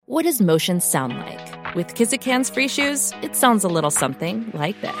What does motion sound like? With Kizik hands-free shoes, it sounds a little something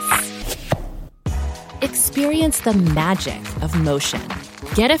like this. Experience the magic of motion.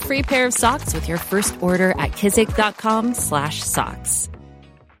 Get a free pair of socks with your first order at kizik.com/socks.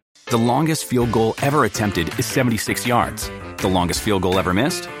 The longest field goal ever attempted is 76 yards. The longest field goal ever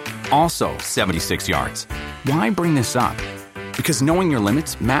missed? Also 76 yards. Why bring this up? Because knowing your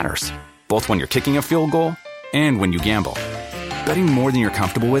limits matters, both when you're kicking a field goal and when you gamble. Betting more than you're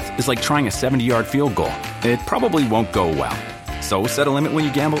comfortable with is like trying a 70-yard field goal. It probably won't go well. So set a limit when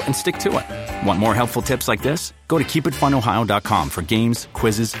you gamble and stick to it. Want more helpful tips like this? Go to keepitfunohio.com for games,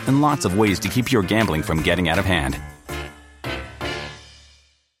 quizzes, and lots of ways to keep your gambling from getting out of hand.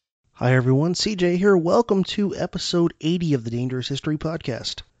 Hi everyone, CJ here. Welcome to episode 80 of the Dangerous History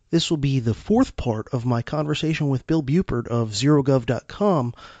Podcast. This will be the fourth part of my conversation with Bill Buppert of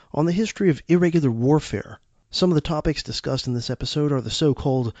ZeroGov.com on the history of irregular warfare. Some of the topics discussed in this episode are the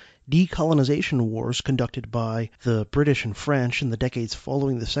so-called decolonization wars conducted by the British and French in the decades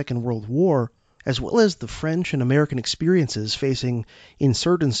following the Second World War, as well as the French and American experiences facing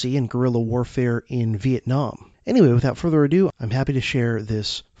insurgency and guerrilla warfare in Vietnam. Anyway, without further ado, I'm happy to share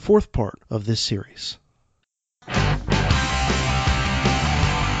this fourth part of this series.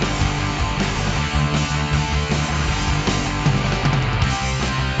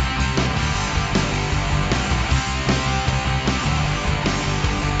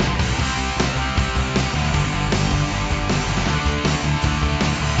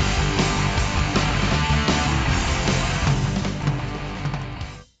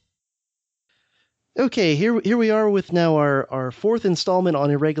 Okay, here we are with now our fourth installment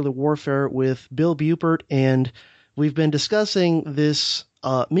on irregular warfare with Bill Buppert, and we've been discussing this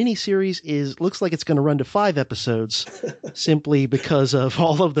mini-series. Looks like it's going to run to 5 episodes, simply because of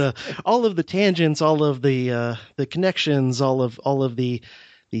all of the tangents, all of the connections, all of the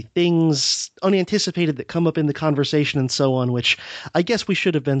things unanticipated that come up in the conversation and so on, which I guess we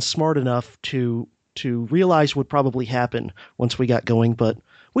should have been smart enough to realize would probably happen once we got going, but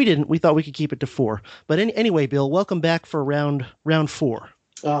we didn't. We thought we could keep it to 4. But anyway, Bill, welcome back for round 4.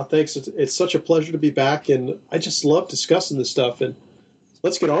 Thanks. It's such a pleasure to be back, and I just love discussing this stuff. And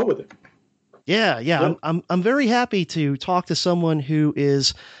let's get on with it. Yeah. I'm very happy to talk to someone who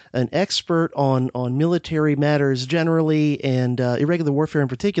is an expert on military matters generally and irregular warfare in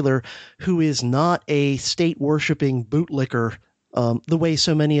particular, who is not a state-worshipping bootlicker the way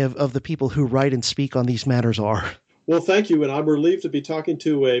so many of the people who write and speak on these matters are. Well, thank you, and I'm relieved to be talking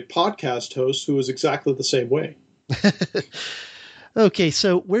to a podcast host who is exactly the same way. Okay,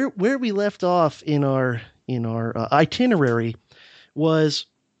 so where we left off in our itinerary was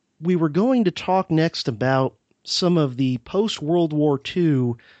we were going to talk next about some of the post-World War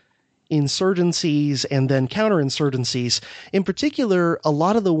II insurgencies and then counterinsurgencies. In particular, a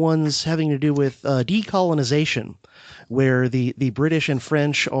lot of the ones having to do with decolonization, where the British and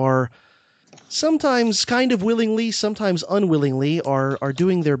French are sometimes kind of willingly, sometimes unwillingly, are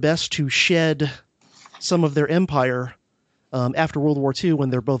doing their best to shed some of their empire after World War II, when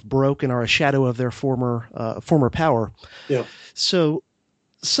they're both broke and are a shadow of their former power. Yeah. So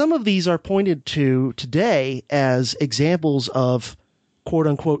some of these are pointed to today as examples of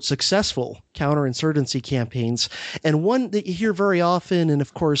quote-unquote successful counterinsurgency campaigns. And one that you hear very often, and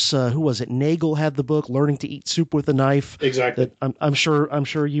of course, who was it? Nagel had the book, Learning to Eat Soup with a Knife. Exactly. That I'm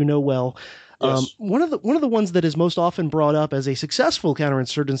sure you know well. Yes. One of the ones that is most often brought up as a successful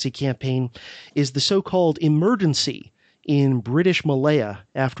counterinsurgency campaign is the so-called emergency in British Malaya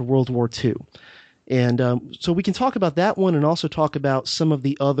after World War II. And so we can talk about that one and also talk about some of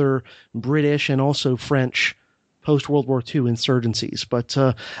the other British and also French post-World War II insurgencies. But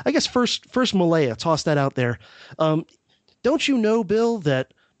I guess first Malaya, toss that out there. Don't you know, Bill,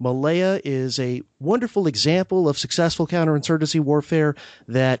 that Malaya is a wonderful example of successful counterinsurgency warfare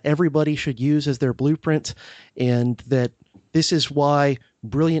that everybody should use as their blueprint, and that this is why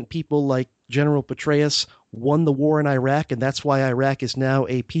brilliant people like General Petraeus won the war in Iraq, and that's why Iraq is now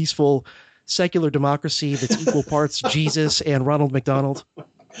a peaceful, secular democracy that's equal parts Jesus and Ronald McDonald?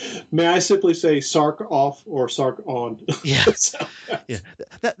 May I simply say Sark off or Sark on? Yeah. Yeah.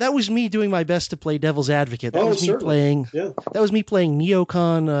 That was me doing my best to play devil's advocate. That was me playing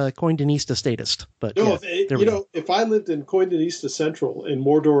neocon Coindanista statist. But no, yeah, if I lived in Coindanista Central in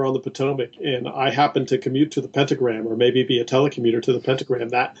Mordor on the Potomac and I happened to commute to the Pentagram, or maybe be a telecommuter to the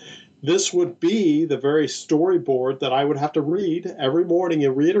Pentagram, this would be the very storyboard that I would have to read every morning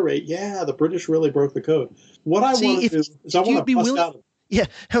and reiterate, yeah, the British really broke the code. What I want to do is I want to bust out. Yeah,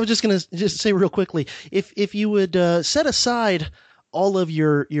 I was just going to say real quickly, if you would set aside all of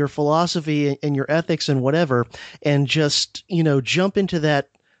your philosophy and your ethics and whatever, and just, jump into that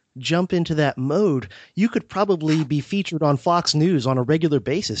jump into that mode, you could probably be featured on Fox News on a regular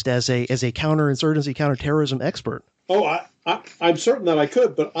basis as a counterinsurgency, counterterrorism expert. Oh, I'm certain that I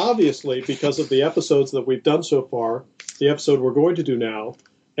could, but obviously because of the episodes that we've done so far, the episode we're going to do now,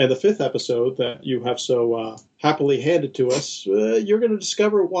 and the 5th episode that you have so happily handed to us, you're going to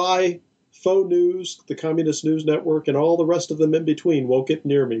discover why faux news, the Communist News Network, and all the rest of them in between won't get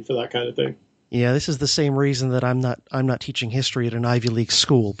near me for that kind of thing. Yeah, this is the same reason that I'm not teaching history at an Ivy League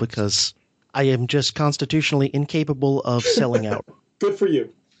school, because I am just constitutionally incapable of selling out. Good for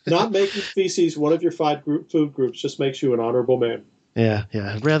you. Not making feces one of your 5 food groups just makes you an honorable man. Yeah,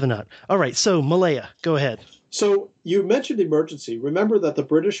 I'd rather not. All right, so Malaya, go ahead. So you mentioned emergency. Remember that the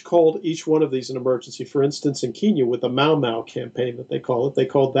British called each one of these an emergency. For instance, in Kenya with the Mau Mau campaign that they called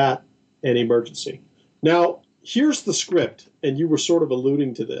that an emergency. Now, here's the script, and you were sort of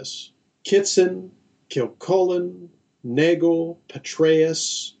alluding to this. Kitson, Kilcullen, Nagel,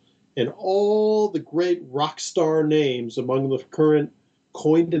 Petraeus, and all the great rock star names among the current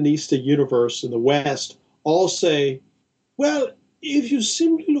Coindanista universe in the West all say, well, if you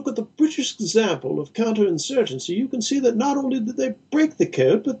simply look at the British example of counterinsurgency, you can see that not only did they break the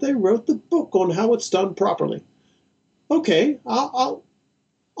code, but they wrote the book on how it's done properly. Okay, I'll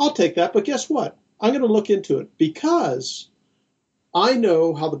take that, but guess what? I'm going to look into it because I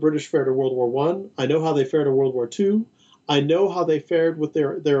know how the British fared in World War I. I know how they fared in World War II. I know how they fared with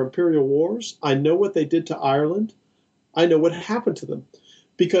their imperial wars. I know what they did to Ireland. I know what happened to them.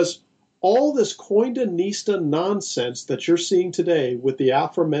 Because all this Coindanista nonsense that you're seeing today with the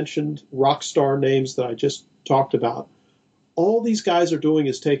aforementioned rock star names that I just talked about, all these guys are doing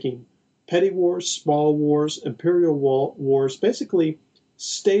is taking petty wars, small wars, imperial wars, basically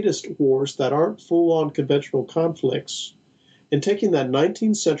statist wars that aren't full-on conventional conflicts, and taking that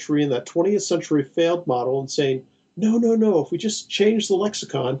 19th century and that 20th century failed model and saying, no, if we just change the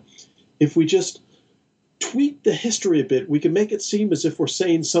lexicon, if we just tweak the history a bit, we can make it seem as if we're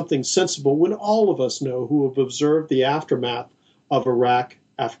saying something sensible when all of us know who have observed the aftermath of Iraq,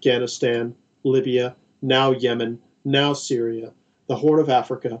 Afghanistan, Libya, now Yemen, now Syria, the Horn of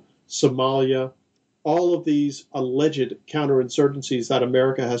Africa, Somalia, all of these alleged counterinsurgencies that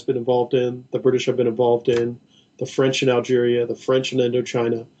America has been involved in, the British have been involved in, the French in Algeria, the French in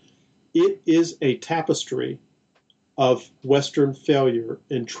Indochina. It is a tapestry of Western failure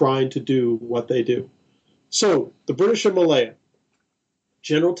in trying to do what they do. So, the British in Malaya,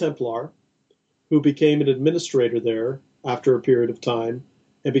 General Templar, who became an administrator there after a period of time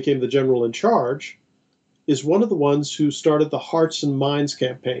and became the general in charge, is one of the ones who started the Hearts and Minds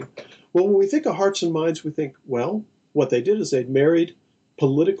campaign. Well, when we think of Hearts and Minds, we think, well, what they did is they married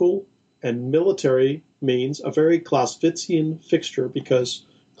political and military means, a very Clausewitzian fixture, because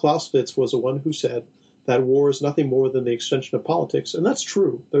Clausewitz was the one who said that war is nothing more than the extension of politics, and that's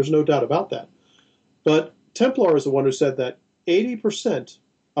true. There's no doubt about that. But Templar is the one who said that 80%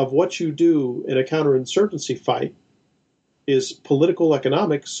 of what you do in a counterinsurgency fight is political,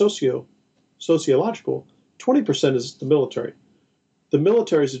 economic, sociological. 20% is the military. The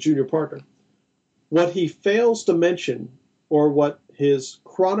military is a junior partner. What he fails to mention, or what his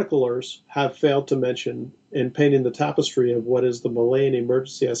chroniclers have failed to mention in painting the tapestry of what is the Malayan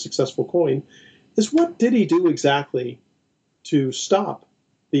emergency as successful coin, is what did he do exactly to stop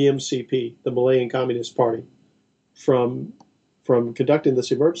the MCP, the Malayan Communist Party, from conducting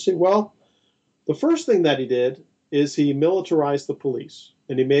this emergency? Well, the first thing that he did is he militarized the police,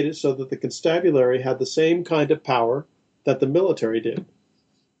 and he made it so that the constabulary had the same kind of power that the military did.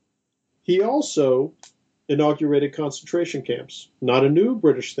 He also inaugurated concentration camps. Not a new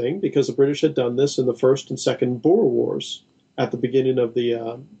British thing, because the British had done this in the First and Second Boer Wars at the beginning of the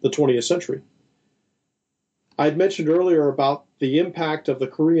 20th century. I had mentioned earlier about the impact of the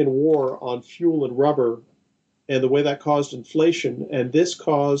Korean War on fuel and rubber and the way that caused inflation, and this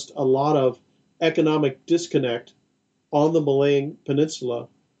caused a lot of economic disconnect on the Malayan Peninsula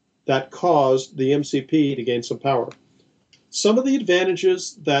that caused the MCP to gain some power. Some of the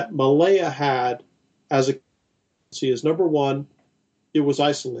advantages that Malaya had as a country is, number one, it was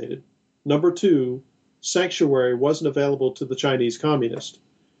isolated. Number two, sanctuary wasn't available to the Chinese communists.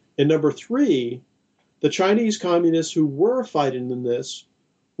 And number three, the Chinese communists who were fighting in this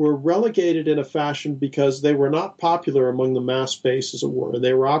were relegated in a fashion because they were not popular among the mass base, as it were, and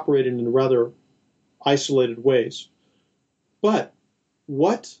they were operating in rather isolated ways. But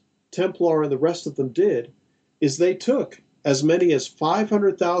what Templar and the rest of them did is they took as many as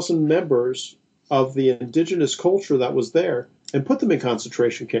 500,000 members of the indigenous culture that was there and put them in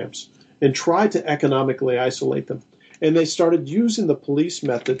concentration camps and tried to economically isolate them. And they started using the police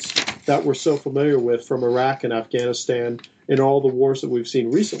methods that we're so familiar with from Iraq and Afghanistan in all the wars that we've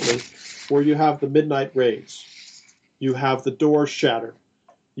seen recently, where you have the midnight raids, you have the doors shatter,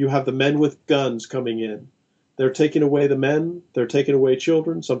 you have the men with guns coming in. They're taking away the men, they're taking away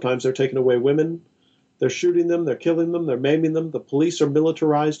children, sometimes they're taking away women. They're shooting them, they're killing them, they're maiming them. The police are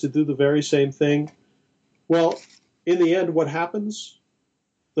militarized to do the very same thing. Well, in the end, what happens?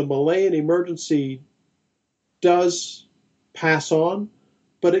 The Malayan emergency does pass on,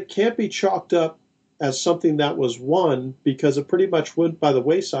 but it can't be chalked up as something that was won, because it pretty much went by the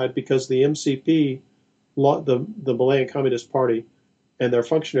wayside, because the MCP, the Malayan Communist Party, and their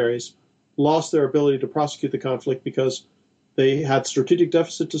functionaries lost their ability to prosecute the conflict because they had strategic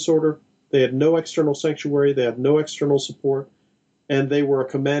deficit disorder, they had no external sanctuary, they had no external support, and they were a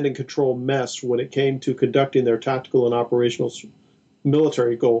command and control mess when it came to conducting their tactical and operational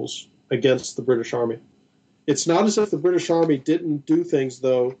military goals against the British Army. It's not as if the British Army didn't do things,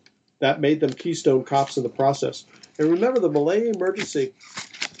 though, that made them Keystone Cops in the process. And remember, the Malayan emergency,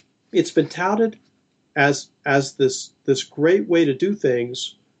 it's been touted as this great way to do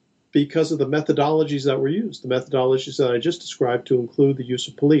things because of the methodologies that were used, the methodologies that I just described, to include the use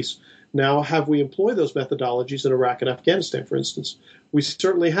of police. Now, have we employed those methodologies in Iraq and Afghanistan, for instance? We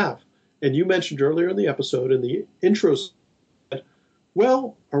certainly have. And you mentioned earlier in the episode, in the intros,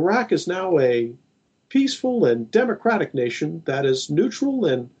 well, Iraq is now a peaceful and democratic nation that is neutral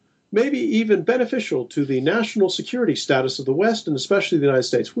and maybe even beneficial to the national security status of the West, and especially the United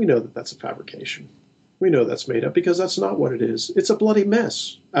States. We know that that's a fabrication. We know that's made up, because that's not what it is. It's a bloody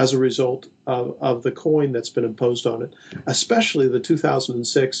mess as a result of the coin that's been imposed on it, especially the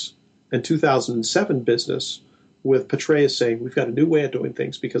 2006 and 2007 business with Petraeus saying we've got a new way of doing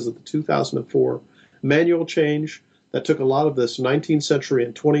things because of the 2004 manual change that took a lot of this 19th century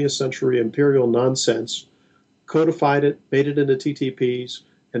and 20th century imperial nonsense, codified it, made it into TTPs,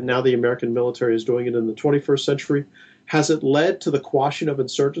 and now the American military is doing it in the 21st century. Has it led to the quashing of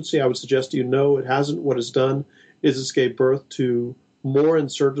insurgency? I would suggest to you, no, it hasn't. What it's done is it's gave birth to more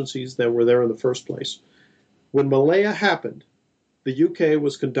insurgencies than were there in the first place. When Malaya happened, the UK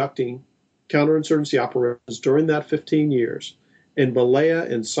was conducting counterinsurgency operations during that 15 years in Malaya,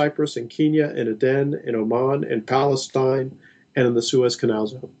 in Cyprus, in Kenya, in Aden, in Oman, in Palestine, and in the Suez Canal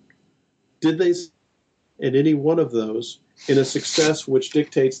Zone. Did they, in any one of those, in a success which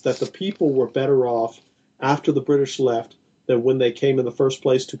dictates that the people were better off after the British left than when they came in the first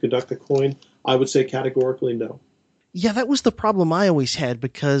place to conduct the coin? I would say categorically no. Yeah, that was the problem I always had,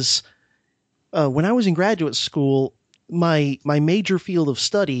 because when I was in graduate school, my major field of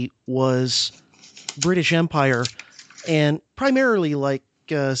study was British Empire, and primarily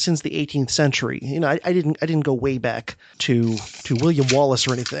since the 18th century. You know, I didn't go way back to William Wallace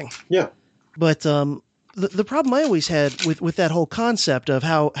or anything. Yeah, but the problem I always had with that whole concept of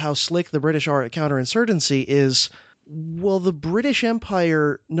how slick the British are at counterinsurgency is, well, the British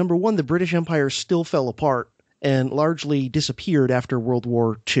Empire, number one, the British Empire still fell apart and largely disappeared after World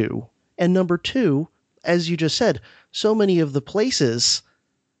War II. And number two, as you just said, so many of the places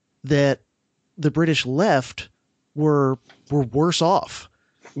that the British left were worse off.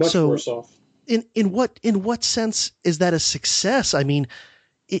 Much worse off. In what sense is that a success? I mean,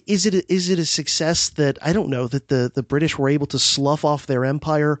 is it a success that, I don't know, that the British were able to slough off their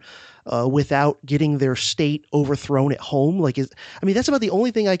empire without getting their state overthrown at home? That's about the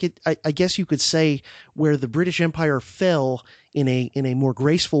only thing I guess you could say where the British Empire fell in a more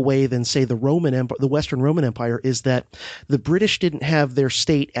graceful way than, say, the Western Roman Empire, is that the British didn't have their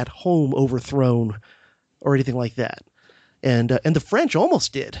state at home overthrown or anything like that, and the French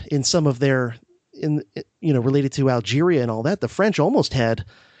almost did in some of their, related to Algeria and all that. The French almost had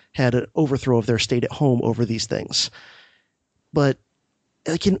an overthrow of their state at home over these things. But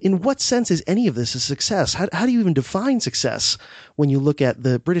in what sense is any of this a success? How do you even define success when you look at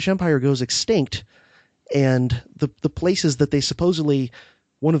the British Empire goes extinct, and the places that they supposedly,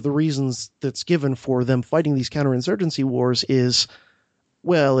 one of the reasons that's given for them fighting these counterinsurgency wars is,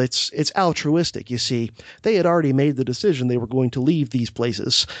 well, it's altruistic, you see. They had already made the decision they were going to leave these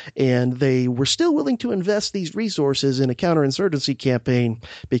places, and they were still willing to invest these resources in a counterinsurgency campaign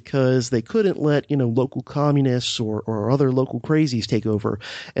because they couldn't let, local communists or other local crazies take over.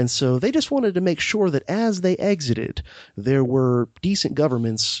 And so they just wanted to make sure that as they exited, there were decent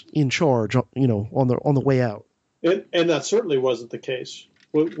governments in charge, on the way out. And that certainly wasn't the case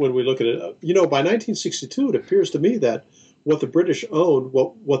when we look at it. By 1962, it appears to me that what the British owned,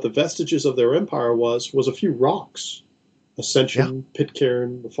 what the vestiges of their empire was a few rocks. Ascension,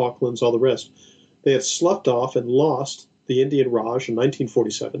 Pitcairn, the Falklands, all the rest. They had sloughed off and lost the Indian Raj in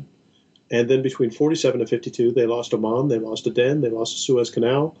 1947. And then between 47 and 52, they lost Oman, they lost Aden, they lost the Suez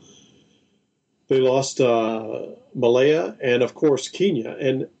Canal. They lost Malaya and, of course, Kenya.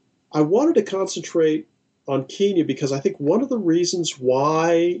 And I wanted to concentrate on Kenya because I think one of the reasons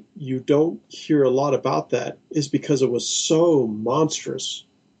why you don't hear a lot about that is because it was so monstrous,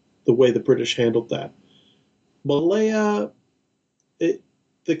 the way the British handled that. Malaya, the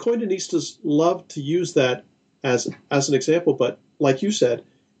Coindonistas love to use that as an example, but like you said,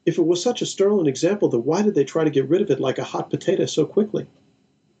 if it was such a sterling example, then why did they try to get rid of it like a hot potato so quickly?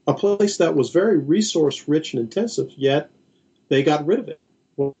 A place that was very resource rich and intensive, yet they got rid of it.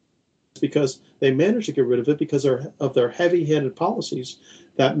 Well, it's because they managed to get rid of it because of their heavy-handed policies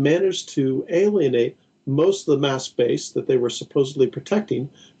that managed to alienate most of the mass base that they were supposedly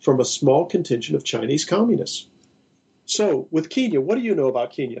protecting from a small contingent of Chinese communists. So, with Kenya, what do you know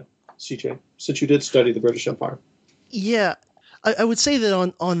about Kenya, CJ, since you did study the British Empire? Yeah, I would say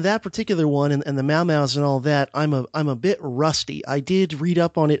that on that particular one and the Mau Mau's and all that, I'm a bit rusty. I did read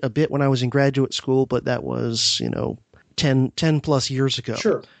up on it a bit when I was in graduate school, but that was, 10 plus years ago.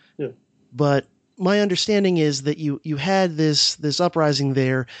 Sure. Yeah. But my understanding is that you had this uprising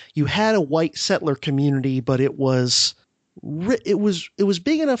there. You had a white settler community, but it was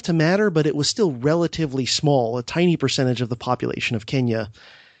big enough to matter, but it was still relatively small, a tiny percentage of the population of Kenya.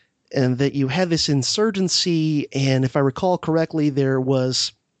 And that you had this insurgency, and if I recall correctly, there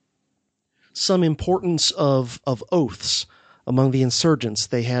was some importance of oaths among the insurgents.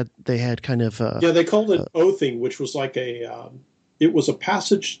 They had kind of they called it oathing, which was like it was a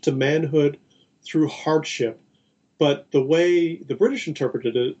passage to manhood through hardship. But the way the British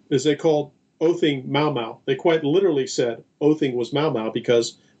interpreted it is they called oathing Mau Mau. They quite literally said oathing was Mau Mau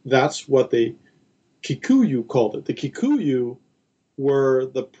because that's what the Kikuyu called it. The Kikuyu were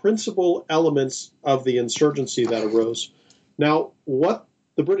the principal elements of the insurgency that arose. Now, what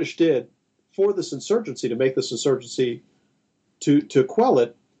the British did for this insurgency, to make this insurgency, to quell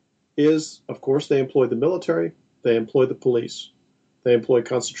it, is, of course, they employed the military, they employed the police, they employed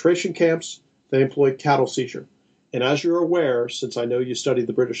concentration camps, they employed cattle seizure. And as you're aware, since I know you studied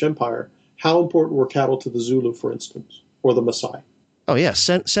the British Empire, how important were cattle to the Zulu, for instance, or the Maasai? Oh, yeah,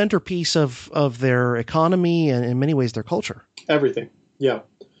 centerpiece of their economy and in many ways their culture. Everything, yeah.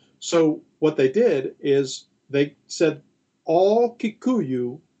 So what they did is they said all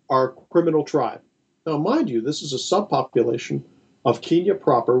Kikuyu are a criminal tribe. Now, mind you, this is a subpopulation of Kenya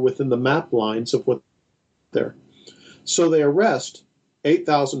proper within the map lines of what there. So they arrest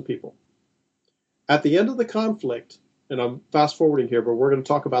 8,000 people. At the end of the conflict, and I'm fast forwarding here, but we're going to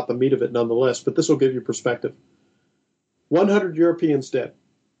talk about the meat of it nonetheless, but this will give you perspective. 100 Europeans dead.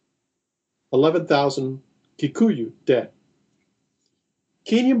 11,000 Kikuyu dead.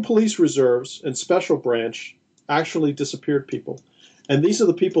 Kenyan police reserves and special branch actually disappeared people. And these are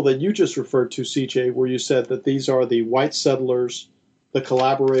the people that you just referred to, CJ, where you said that these are the white settlers, the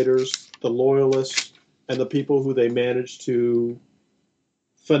collaborators, the loyalists, and the people who they managed to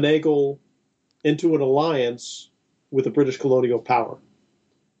finagle into an alliance with the British colonial power.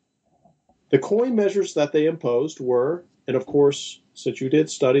 The coin measures that they imposed were, and of course, since you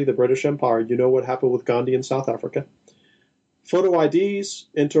did study the British Empire, you know what happened with Gandhi in South Africa. Photo IDs,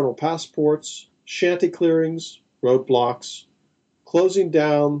 internal passports, shanty clearings, roadblocks, closing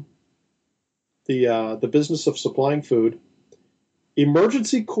down the business of supplying food,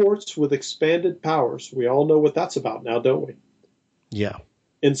 emergency courts with expanded powers. We all know what that's about now, don't we? Yeah.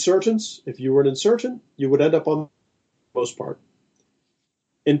 Insurgents, if you were an insurgent, you would end up on the most part.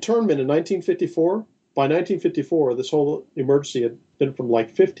 Internment in 1954. By 1954, this whole emergency had been from like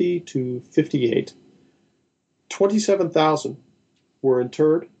 50 to 58. 27,000 were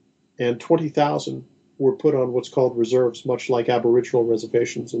interred, and 20,000 were put on what's called reserves, much like Aboriginal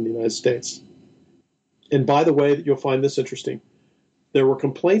reservations in the United States. And by the way, you'll find this interesting. There were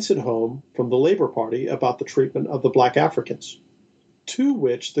complaints at home from the Labour Party about the treatment of the black Africans, to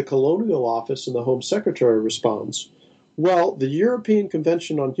which the Colonial Office and the Home Secretary responds, well, the European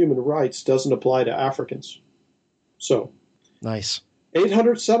Convention on Human Rights doesn't apply to Africans. So, nice.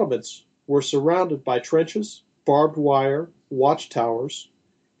 800 settlements were surrounded by trenches, barbed wire, watchtowers,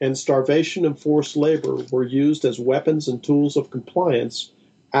 and starvation and forced labor were used as weapons and tools of compliance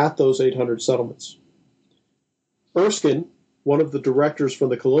at those 800 settlements. Erskine, one of the directors from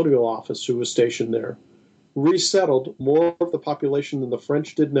the Colonial Office who was stationed there, resettled more of the population than the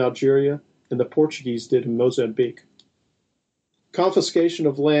French did in Algeria and the Portuguese did in Mozambique. Confiscation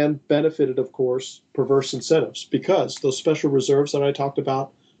of land benefited, of course, perverse incentives because those special reserves that I talked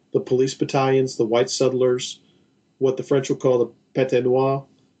about, the police battalions, the white settlers, what the French would call the Pété Noirs,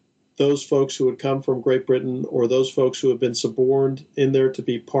 those folks who had come from Great Britain or those folks who had been suborned in there to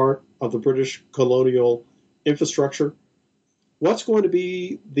be part of the British colonial infrastructure. What's going to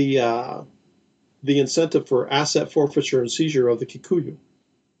be the the incentive for asset forfeiture and seizure of the Kikuyu?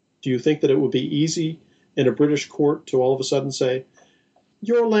 Do you think that it would be easy in a British court to all of a sudden say,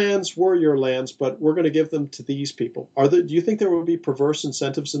 your lands were your lands, but we're going to give them to these people? Do you think there would be perverse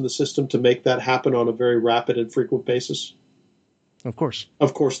incentives in the system to make that happen on a very rapid and frequent basis? Of course.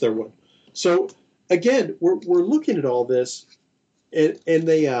 Of course there would. So, again, we're looking at all this, and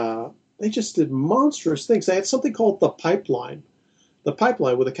they just did monstrous things. They had something called the pipeline. The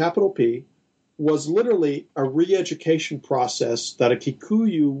pipeline, with a capital P, was literally a re-education process that a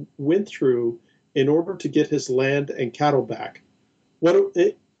Kikuyu went through in order to get his land and cattle back.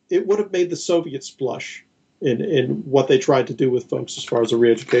 It would have made the Soviets blush in what they tried to do with folks as far as the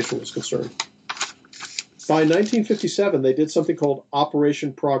re-education was concerned. By 1957, they did something called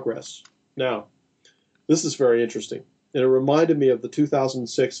Operation Progress. Now, this is very interesting, and it reminded me of the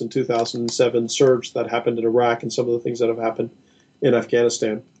 2006 and 2007 surge that happened in Iraq and some of the things that have happened in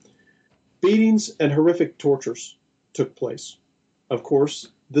Afghanistan. Beatings and horrific tortures took place. Of course,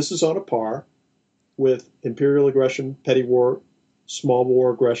 this is on a par with imperial aggression, petty war, small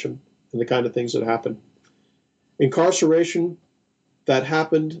war aggression, and the kind of things that happen. Incarceration that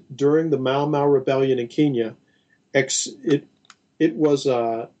happened during the Mau Mau rebellion in Kenya, it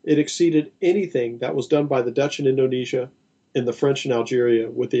exceeded anything that was done by the Dutch in Indonesia and the French in Algeria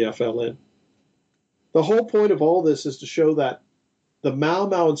with the FLN. The whole point of all this is to show that the Mau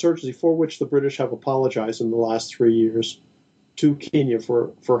Mau insurgency, for which the British have apologized in the last 3 years to Kenya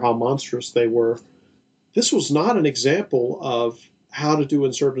for how monstrous they were, this was not an example of how to do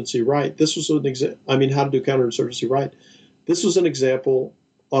insurgency right. This was how to do counterinsurgency right. This was an example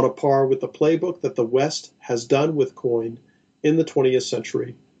on a par with the playbook that the West has done with coin in the 20th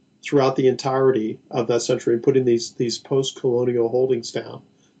century, throughout the entirety of that century, and putting these post-colonial holdings down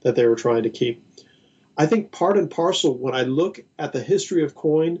that they were trying to keep. I think part and parcel, when I look at the history of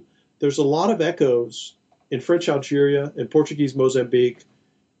coin, there's a lot of echoes in French Algeria, in Portuguese Mozambique,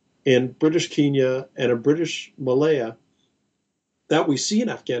 in British Kenya, and in British Malaya that we see in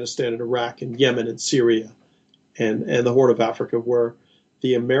Afghanistan and Iraq and Yemen and Syria and the Horn of Africa, where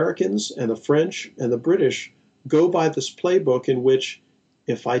the Americans and the French and the British go by this playbook in which,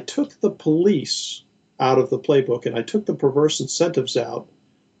 if I took the police out of the playbook and I took the perverse incentives out,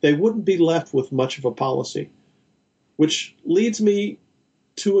 they wouldn't be left with much of a policy. Which leads me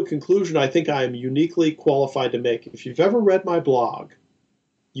to a conclusion I think I am uniquely qualified to make. If you've ever read my blog,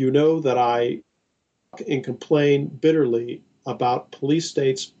 you know that I complain bitterly about police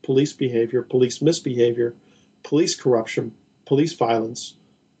states, police behavior, police misbehavior, police corruption, police violence,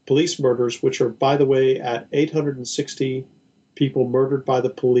 police murders, which are, by the way, at 860 people murdered by the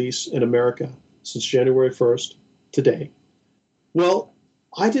police in America since January 1st today. Well,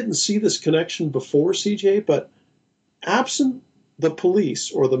 I didn't see this connection before, CJ, but absent the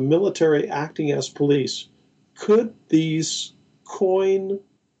police or the military acting as police, could these coin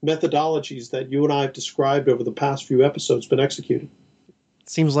methodologies that you and I have described over the past few episodes been executed?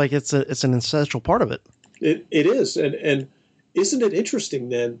 Seems like it's an essential part of it. It is, and isn't it interesting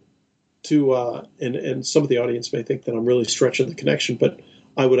then to and some of the audience may think that I'm really stretching the connection, but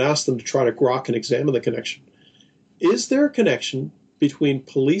I would ask them to try to grok and examine the connection. Is there a connection between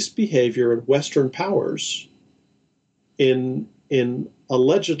police behavior and Western powers in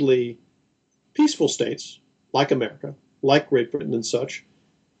allegedly peaceful states like America, like Great Britain and such,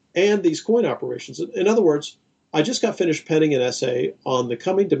 and these coin operations? In other words, I just got finished penning an essay on the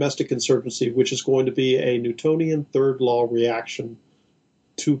coming domestic insurgency, which is going to be a Newtonian third law reaction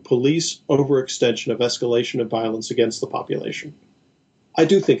to police overextension of escalation of violence against the population. I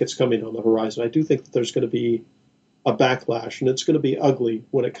do think it's coming on the horizon. I do think that there's going to be a backlash, and it's going to be ugly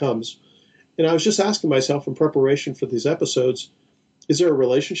when it comes. And I was just asking myself in preparation for these episodes, is there a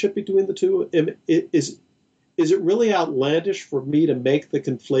relationship between the two? Is it really outlandish for me to make the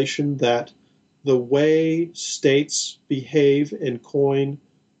conflation that the way states behave and coin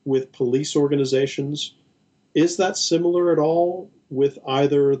with police organizations, is that similar at all with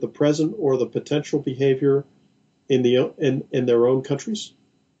either the present or the potential behavior in their own countries?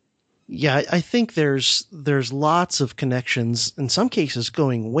 Yeah, I think there's lots of connections, in some cases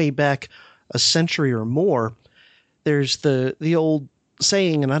going way back a century or more. There's the old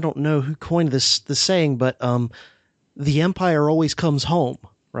saying, and I don't know who coined this saying, but the empire always comes home,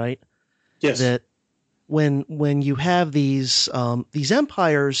 right? Yes. That when you have these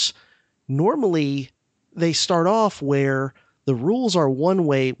empires, normally they start off where the rules are one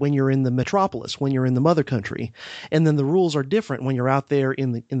way when you're in the metropolis, when you're in the mother country, and then the rules are different when you're out there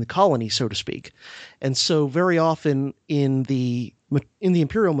in the colony, so to speak. And so very often in the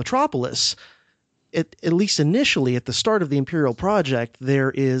imperial metropolis, at least initially at the start of the imperial project,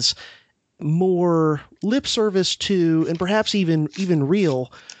 there is more lip service to, and perhaps even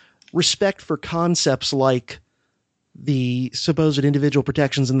real respect for concepts like the supposed individual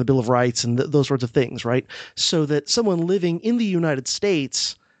protections in the Bill of Rights and those sorts of things, right? So that someone living in the United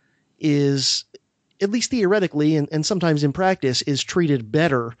States is, at least theoretically and sometimes in practice, is treated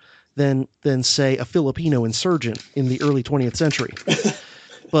better than say a Filipino insurgent in the early 20th century.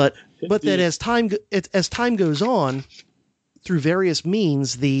 But that as time goes on, through various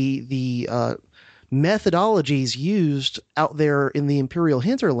means, the methodologies used out there in the imperial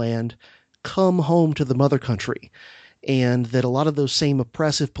hinterland come home to the mother country, and that a lot of those same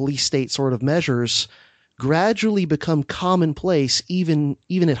oppressive police state sort of measures gradually become commonplace even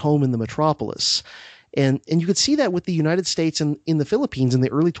at home in the metropolis. And you could see that with the United States and in the Philippines in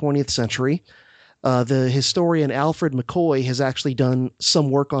the early 20th century. The historian Alfred McCoy has actually done some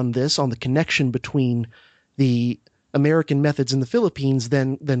work on this, on the connection between the American methods in the Philippines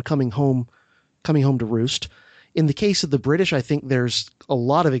then coming home to roost. In the case of the British, I think there's a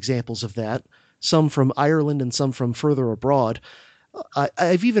lot of examples of that, some from Ireland and some from further abroad.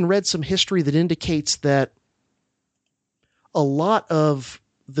 I've even read some history that indicates that a lot of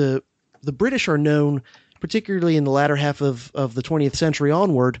the British are known, particularly in the latter half of the 20th century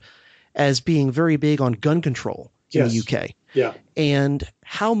onward, as being very big on gun control in the UK. Yeah. And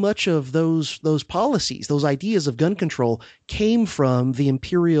how much of those policies, those ideas of gun control, came from the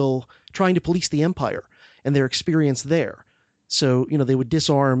imperial trying to police the empire and their experience there. So, they would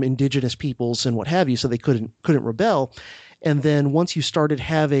disarm indigenous peoples and what have you, so they couldn't rebel. And then once you started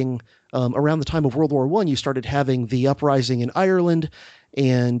having, around the time of World War I, you started having the uprising in Ireland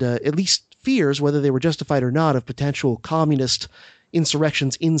and at least fears, whether they were justified or not, of potential communist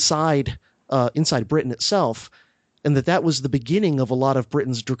insurrections inside Britain itself. And that was the beginning of a lot of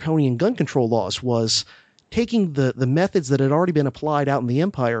Britain's draconian gun control laws, was taking the methods that had already been applied out in the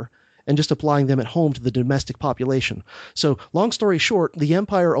empire and just applying them at home to the domestic population. So long story short, the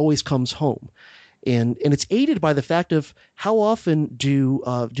empire always comes home. And it's aided by the fact of how often do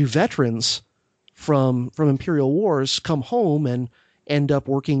veterans from imperial wars come home and end up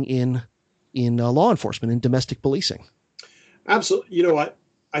working in law enforcement and domestic policing. Absolutely.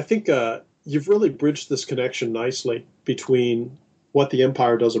 I think you've really bridged this connection nicely between what the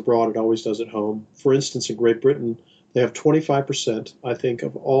empire does abroad and always does at home. For instance, in Great Britain, they have 25%, I think,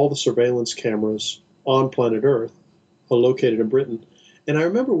 of all the surveillance cameras on planet Earth are located in Britain. And I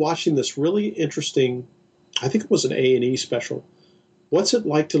remember watching this really interesting, I think it was an A&E special. What's it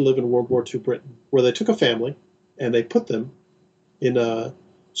like to live in World War II Britain? Where they took a family and they put them in a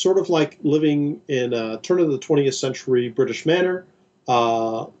sort of like living in a turn of the 20th century British manor,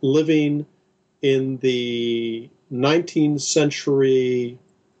 living in the 19th century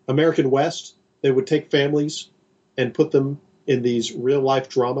American West. They would take families and put them in these real-life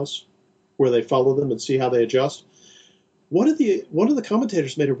dramas where they follow them and see how they adjust. One of the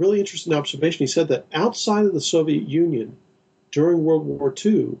commentators made a really interesting observation. He said that outside of the Soviet Union, during World War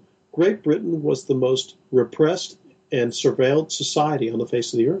II, Great Britain was the most repressed and surveilled society on the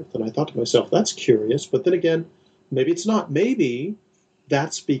face of the earth. And I thought to myself, that's curious. But then again, maybe it's not. Maybe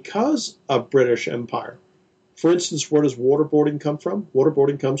that's because of British Empire. For instance, where does waterboarding come from?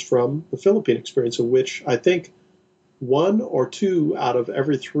 Waterboarding comes from the Philippine experience, in which I think 1 or 2 out of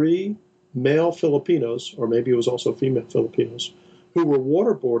every 3 male Filipinos, or maybe it was also female Filipinos, who were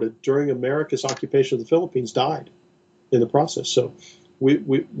waterboarded during America's occupation of the Philippines died in the process. So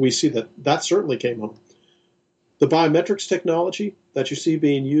we see that certainly came home. The biometrics technology that you see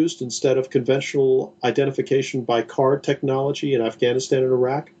being used instead of conventional identification by card technology in Afghanistan and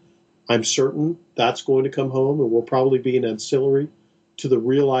Iraq, I'm certain that's going to come home and will probably be an ancillary to the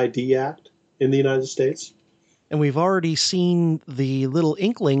Real ID Act in the United States. And we've already seen the little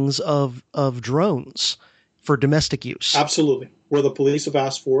inklings of drones for domestic use. Absolutely. Where the police have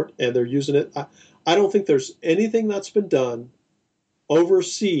asked for it and they're using it. I don't think there's anything that's been done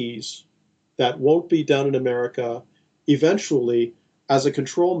overseas that won't be done in America eventually as a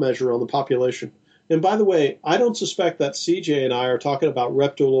control measure on the population. And by the way, I don't suspect that CJ and I are talking about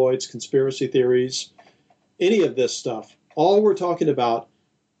reptiloids, conspiracy theories, any of this stuff. All we're talking about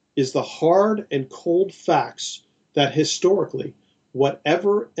is the hard and cold facts that historically,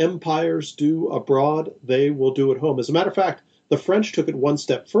 whatever empires do abroad, they will do at home. As a matter of fact, the French took it one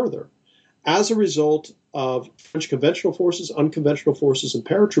step further. As a result of French conventional forces, unconventional forces, and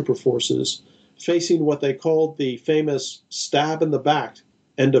paratrooper forces facing what they called the famous stab in the back,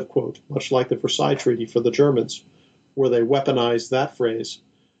 end of quote, much like the Versailles Treaty for the Germans, where they weaponized that phrase,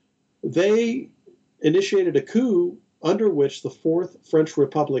 they initiated a coup under which the Fourth French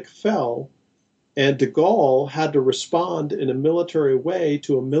Republic fell And de Gaulle had to respond in a military way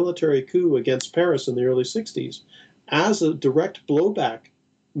to a military coup against Paris in the early 60s as a direct blowback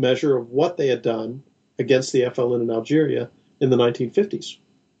measure of what they had done against the FLN in Algeria in the 1950s.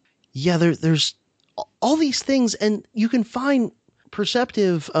 Yeah, there's all these things, and you can find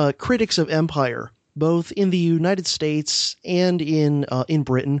perceptive critics of empire, both in the United States and in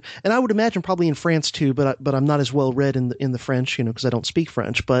Britain, and I would imagine probably in France too. But I'm not as well read in the French, because I don't speak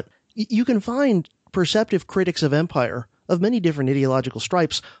French. But you can find perceptive critics of empire of many different ideological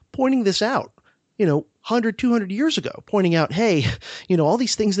stripes pointing this out. 100, 200 years ago, pointing out, hey, all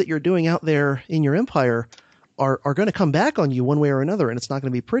these things that you're doing out there in your empire are going to come back on you one way or another, and it's not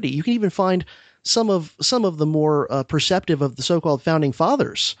going to be pretty. You can even find some of the more perceptive of the so-called founding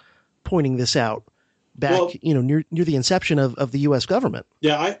fathers pointing this out back, near the inception of the U.S. government.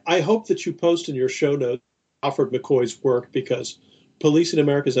 Yeah, I hope that you post in your show notes Alfred McCoy's work, because Policing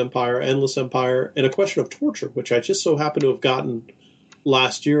America's Empire, Endless Empire, and A Question of Torture, which I just so happen to have gotten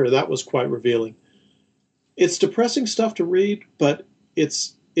last year, that was quite revealing. It's depressing stuff to read, but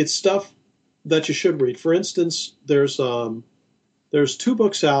it's stuff that you should read. For instance, there's 2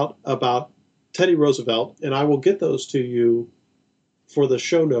 books out about Teddy Roosevelt, and I will get those to you for the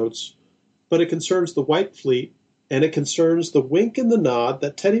show notes, but it concerns the White Fleet, and it concerns the wink and the nod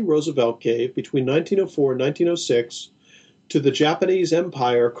that Teddy Roosevelt gave between 1904 and 1906 to the Japanese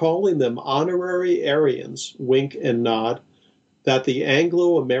Empire, calling them honorary Aryans, wink and nod, that the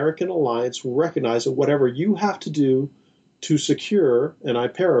Anglo-American alliance will recognize that whatever you have to do to secure, and I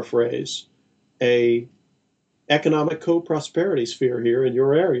paraphrase, a economic co-prosperity sphere here in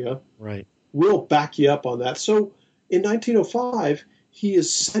your area, right, we'll back you up on that. So in 1905, he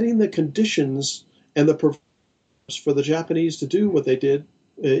is setting the conditions and the provisions for the Japanese to do what they did,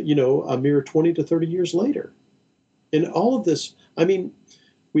 a mere 20 to 30 years later. And all of this,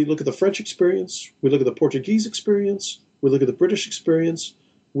 we look at the French experience, we look at the Portuguese experience, we look at the British experience,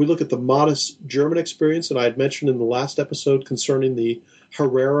 we look at the modest German experience that I had mentioned in the last episode concerning the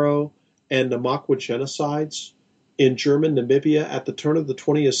Herero and Namakwa genocides in German Namibia at the turn of the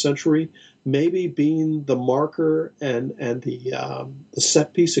 20th century, maybe being the marker and the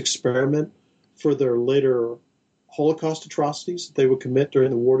set piece experiment for their later Holocaust atrocities that they would commit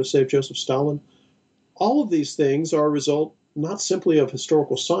during the war to save Joseph Stalin. All of these things are a result not simply of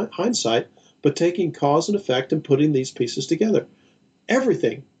historical hindsight, but taking cause and effect and putting these pieces together.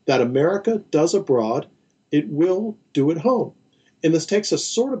 Everything that America does abroad, it will do at home. And this takes us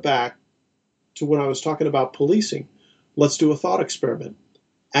sort of back to when I was talking about policing. Let's do a thought experiment.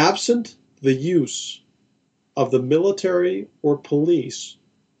 Absent the use of the military or police,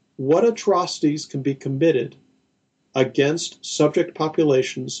 what atrocities can be committed against subject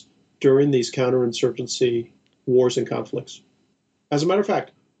populations during these counterinsurgency wars and conflicts? As a matter of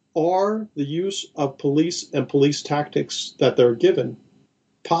fact, are the use of police and police tactics that they're given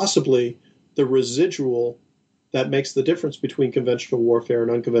possibly the residual that makes the difference between conventional warfare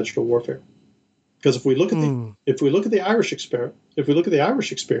and unconventional warfare? Because if we look at the Irish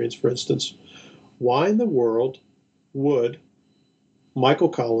experience, for instance, why in the world would Michael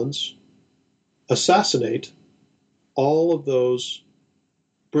Collins assassinate all of those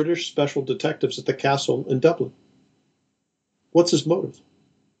British special detectives at the castle in Dublin? What's his motive?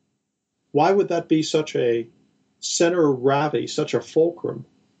 Why would that be such a center of gravity, such a fulcrum,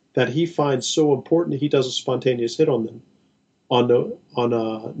 that he finds so important he does a spontaneous hit on them on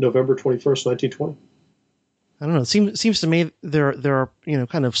November 21st, 1920? I don't know. It seems to me there are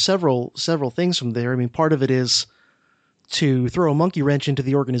kind of several things from there. Part of it is to throw a monkey wrench into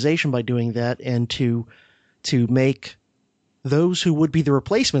the organization by doing that, and to make those who would be the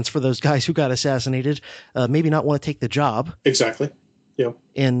replacements for those guys who got assassinated maybe not want to take the job. Exactly. Yeah.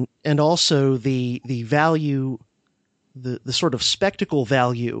 And also the value, the sort of spectacle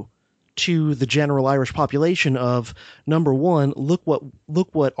value to the general Irish population of, number one, look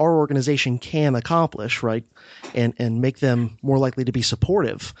what our organization can accomplish, right? And make them more likely to be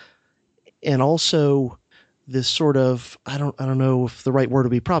supportive. And also this sort of, I don't know if the right word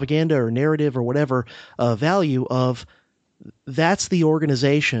would be propaganda or narrative or whatever, value of, that's the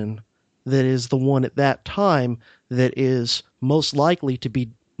organization that is the one at that time that is most likely to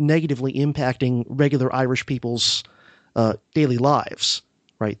be negatively impacting regular Irish people's daily lives,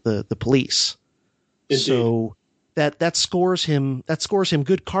 right? The police. Indeed. So that scores him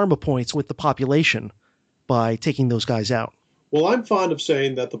good karma points with the population by taking those guys out. Well, I'm fond of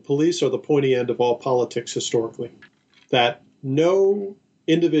saying that the police are the pointy end of all politics historically, that no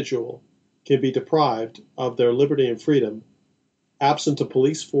individual can be deprived of their liberty and freedom absent a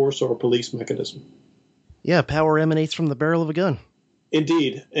police force or a police mechanism. Yeah, power emanates from the barrel of a gun.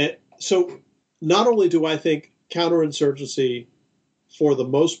 Indeed. So not only do I think counterinsurgency, for the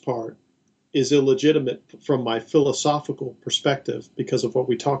most part, is illegitimate from my philosophical perspective because of what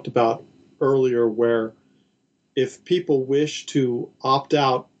we talked about earlier, where if people wish to opt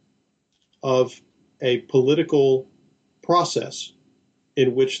out of a political process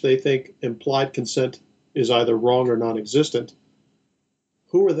in which they think implied consent is either wrong or non-existent,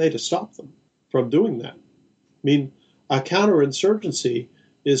 who are they to stop them from doing that? I mean, a counterinsurgency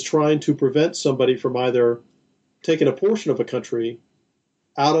is trying to prevent somebody from either taking a portion of a country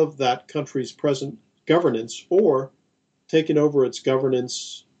out of that country's present governance or taking over its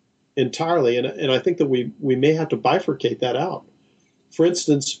governance entirely. And I think that we may have to bifurcate that out. For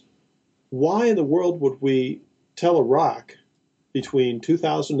instance, why in the world would we tell Iraq between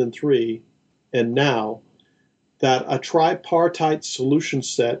 2003 and now that a tripartite solution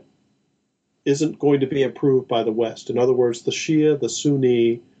set isn't going to be approved by the West? In other words, the Shia, the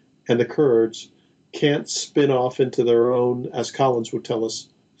Sunni, and the Kurds can't spin off into their own, as Collins would tell us,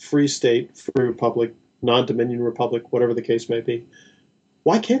 free state, free republic, non-dominion republic, whatever the case may be.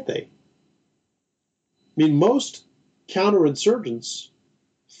 Why can't they? I mean, most counterinsurgents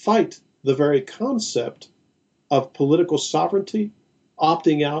fight the very concept of political sovereignty,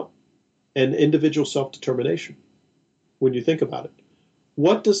 opting out, and individual self-determination, when you think about it.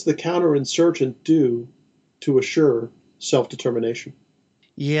 What does the counterinsurgent do to assure self-determination?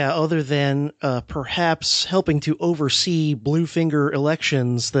 Yeah, other than perhaps helping to oversee blue finger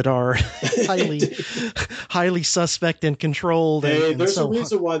elections that are highly suspect and controlled. Hey, and there's so a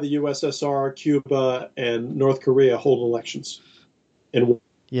reason why the USSR, Cuba, and North Korea hold elections. And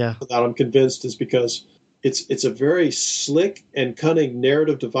that I'm convinced is because it's a very slick and cunning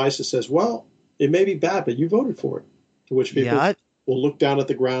narrative device that says, well, it may be bad, but you voted for it. To which people will look down at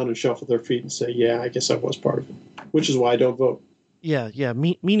the ground and shuffle their feet and say, yeah, I guess I was part of it, which is why I don't vote. Yeah,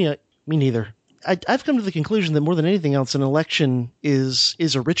 me neither. I've come to the conclusion that more than anything else, an election is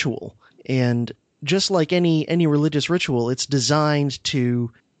a ritual, and just like any religious ritual, it's designed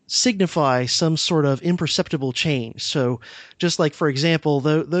to signify some sort of imperceptible change. So, just like, for example,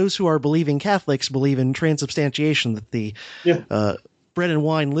 those who are believing Catholics believe in transubstantiation, that the bread and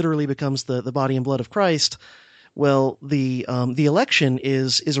wine literally becomes the body and blood of Christ. Well, the election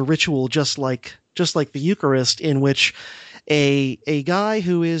is a ritual just like the Eucharist, in which a guy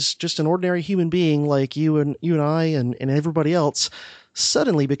who is just an ordinary human being like you and I and everybody else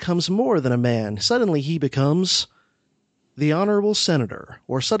suddenly becomes more than a man. Suddenly he becomes the honorable senator,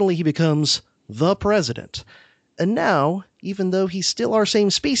 or suddenly he becomes the president. And now, even though he's still our same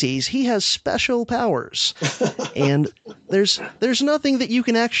species, he has special powers. And there's nothing that you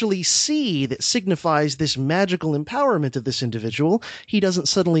can actually see that signifies this magical empowerment of this individual. He doesn't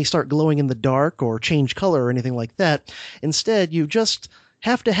suddenly start glowing in the dark or change color or anything like that. Instead, you just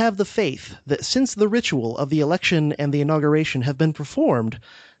have to have the faith that since the ritual of the election and the inauguration have been performed,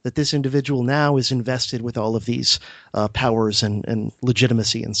 that this individual now is invested with all of these powers and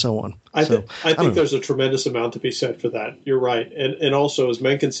legitimacy and so on. I think there's a tremendous amount to be said for that. You're right. And also, as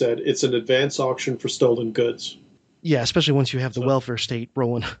Mencken said, it's an advance auction for stolen goods. Yeah, especially once you have the welfare state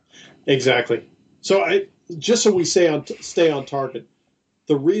rolling. Exactly. So just so we stay on target,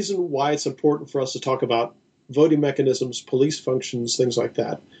 the reason why it's important for us to talk about voting mechanisms, police functions, things like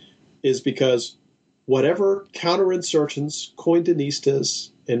that, is because whatever counterinsurgents, Coindinistas,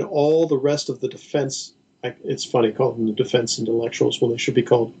 and all the rest of the defense, it's funny calling them the defense intellectuals when they should be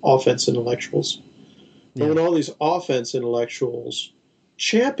called offense intellectuals. But when all these offense intellectuals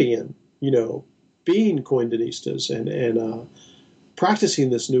champion, being Coindinistas and practicing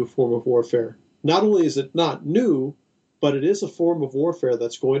this new form of warfare, not only is it not new, but it is a form of warfare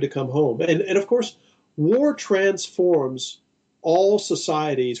that's going to come home. And of course, war transforms all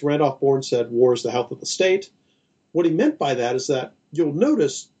societies. Randolph Bourne said, war is the health of the state. What he meant by that is that you'll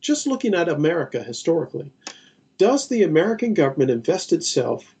notice, just looking at America historically, does the American government invest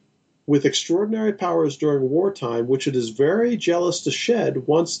itself with extraordinary powers during wartime, which it is very jealous to shed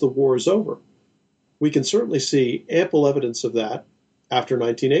once the war is over? We can certainly see ample evidence of that after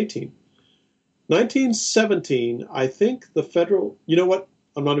 1918. 1917, I think the federal... You know what?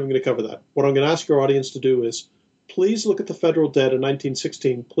 I'm not even going to cover that. What I'm going to ask your audience to do is, please look at the federal debt in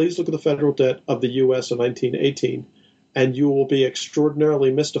 1916. Please look at the federal debt of the U.S. in 1918, and you will be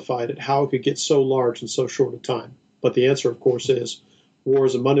extraordinarily mystified at how it could get so large in so short a time. But the answer, of course, is war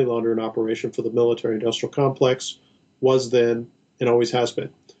is a money laundering operation for the military-industrial complex, was then and always has been.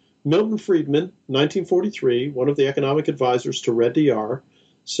 Milton Friedman, 1943, one of the economic advisors to Red DR,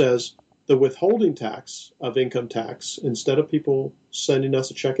 says the withholding tax of income tax, instead of people sending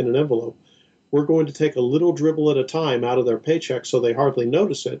us a check in an envelope, we're going to take a little dribble at a time out of their paycheck so they hardly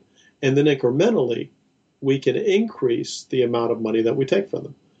notice it, And then incrementally, we can increase the amount of money that we take from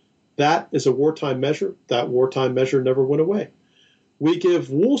them. That is a wartime measure. That wartime measure never went away. We give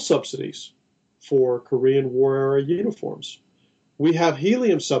wool subsidies for Korean War-era uniforms. We have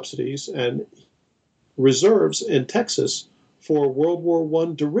helium subsidies and reserves in Texas for World War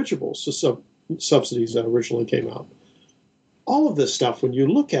I dirigible subsidies that originally came out. All of this stuff, when you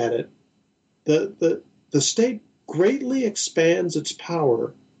look at it, the state greatly expands its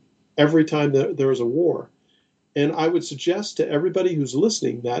power every time there is a war. And I would suggest to everybody who's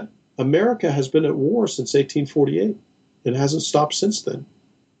listening that America has been at war since 1848 and hasn't stopped since then.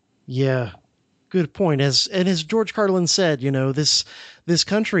 Yeah, good point. As George Carlin said, this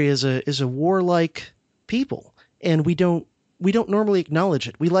country is a warlike people, and we don't normally acknowledge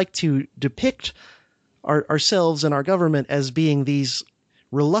it. We like to depict ourselves and our government as being these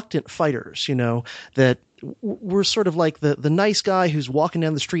reluctant fighters, that we're sort of like the nice guy who's walking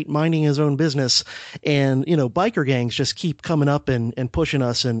down the street minding his own business, and biker gangs just keep coming up and pushing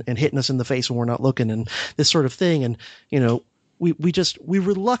us and hitting us in the face when we're not looking, and this sort of thing. And we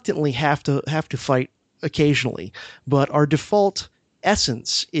reluctantly have to fight occasionally, but our default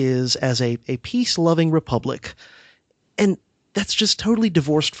essence is as a peace-loving republic, and that's just totally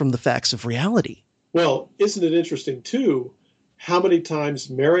divorced from the facts of reality. Well, isn't it interesting too how many times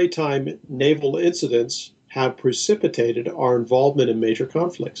maritime naval incidents have precipitated our involvement in major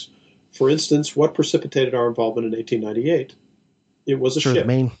conflicts? For instance, what precipitated our involvement in 1898? It was a ship.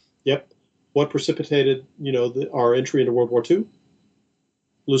 Maine. Yep. What precipitated, our entry into World War II?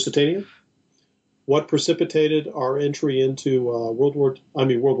 Lusitania. What precipitated our entry into World War I?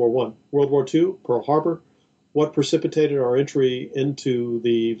 World War II, Pearl Harbor. What precipitated our entry into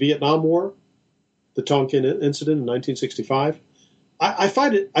the Vietnam War? The Tonkin incident in 1965. I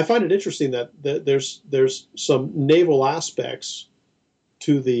find it interesting that there's some naval aspects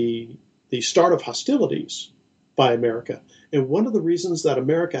to the start of hostilities by America. And one of the reasons that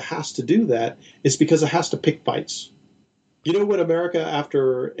America has to do that is because it has to pick fights. You know what America,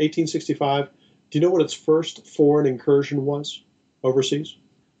 after 1865, do you know what its first foreign incursion was overseas?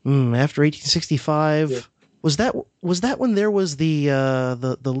 After 1865, yeah. Was that when there was the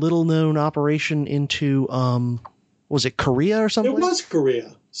little known operation into was it Korea or something? It was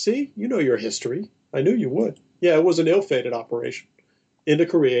Korea. See, you know your history. I knew you would. Yeah, it was an ill-fated operation into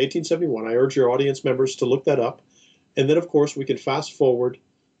Korea, 1871. I urge your audience members to look that up. And then, of course, we can fast forward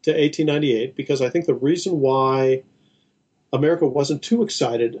to 1898, because I think the reason why America wasn't too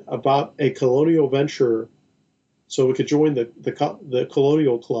excited about a colonial venture so we could join the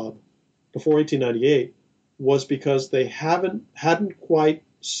colonial club before 1898 was because they hadn't quite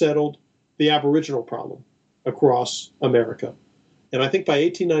settled the Aboriginal problem across America. And I think by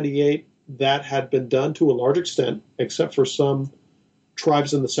 1898, that had been done to a large extent, except for some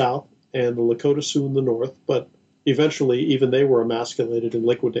tribes in the South and the Lakota Sioux in the North. But eventually, even they were emasculated and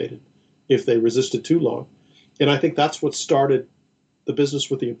liquidated if they resisted too long. And I think that's what started the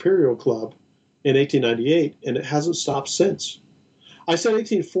business with the Imperial Club in 1898, and it hasn't stopped since. I said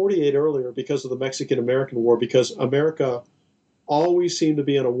 1848 earlier because of the Mexican-American War, because America always seemed to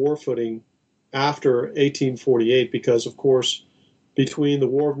be on a war footing after 1848, because, of course, between the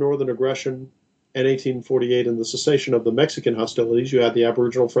War of Northern Aggression and 1848 and the cessation of the Mexican hostilities, you had the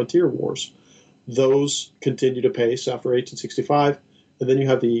Aboriginal Frontier Wars. Those continued apace after 1865, and then you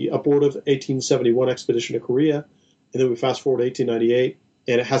have the abortive 1871 expedition to Korea, and then we fast forward to 1898,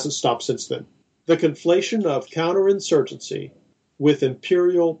 and it hasn't stopped since then. The conflation of counterinsurgency with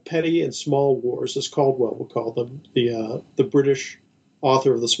imperial petty and small wars, as Caldwell would call them, the British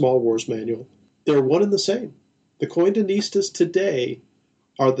author of the Small Wars Manual, they're one and the same. The Coindinistas today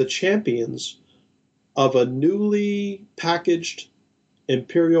are the champions of a newly packaged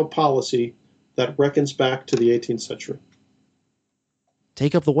imperial policy that reckons back to the 18th century.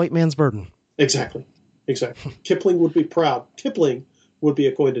 Take up the white man's burden. Exactly. Kipling would be proud. Kipling would be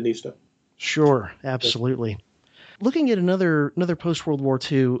a Coindinista. Sure, absolutely. Looking at another post-World War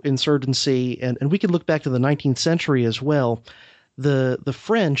II insurgency, and we could look back to the 19th century as well, the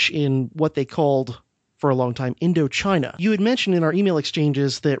French in what they called for a long time Indochina. You had mentioned in our email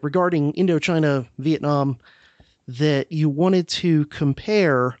exchanges that regarding Indochina, Vietnam, that you wanted to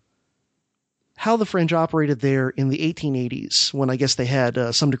compare how the French operated there in the 1880s, when I guess they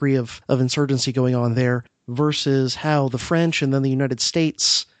had some degree of insurgency going on there, versus how the French and then the United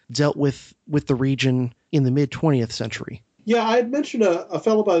States dealt with the region in the mid-20th century. Yeah, I had mentioned a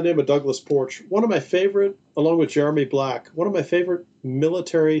fellow by the name of Douglas Porch, one of my favorite, along with Jeremy Black, one of my favorite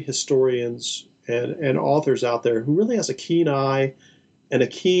military historians and authors out there who really has a keen eye and a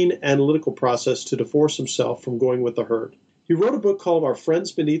keen analytical process to divorce himself from going with the herd. He wrote a book called Our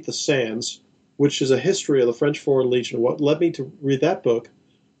Friends Beneath the Sands, which is a history of the French Foreign Legion. What led me to read that book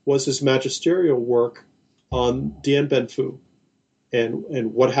was his magisterial work on Dien Bien Phu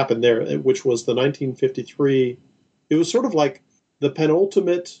and what happened there, which was the 1953. It was sort of like the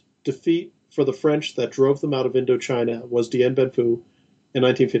penultimate defeat for the French that drove them out of Indochina was Dien Bien Phu in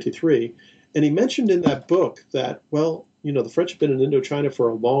 1953. And he mentioned in that book that, well, the French had been in Indochina for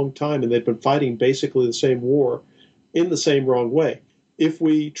a long time, and they'd been fighting basically the same war in the same wrong way. If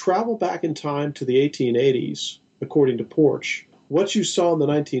we travel back in time to the 1880s, according to Porch, what you saw in the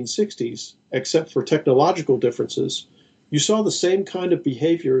 1960s, except for technological differences, you saw the same kind of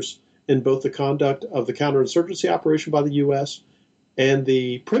behaviors in both the conduct of the counterinsurgency operation by the U.S. and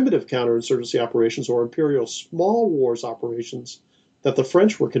the primitive counterinsurgency operations or imperial small wars operations that the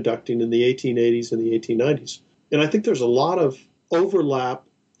French were conducting in the 1880s and the 1890s. And I think there's a lot of overlap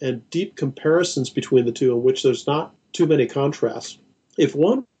and deep comparisons between the two in which there's not too many contrasts. If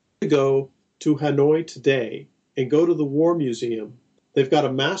one were to go to Hanoi today and go to the War Museum, they've got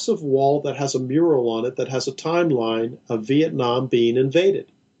a massive wall that has a mural on it that has a timeline of Vietnam being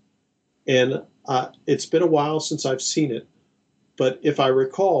invaded. And it's been a while since I've seen it. But if I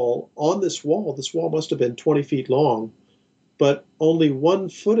recall, on this wall must have been 20 feet long, but only 1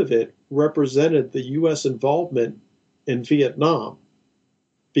 foot of it represented the U.S. involvement in Vietnam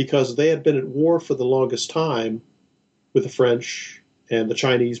because they had been at war for the longest time with the French and the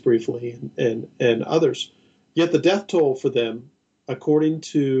Chinese briefly and others. Yet the death toll for them, according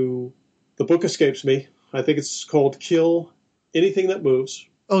to the book escapes me, I think it's called Kill Anything That Moves.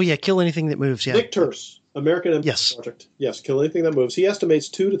 Oh, yeah, Kill Anything That Moves, yeah. Nick Turse, American Empire Project. Yes, Kill Anything That Moves. He estimates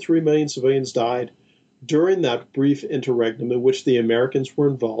 2 to 3 million civilians died during that brief interregnum in which the Americans were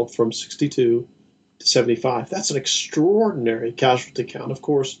involved from 62 to 75. That's an extraordinary casualty count. Of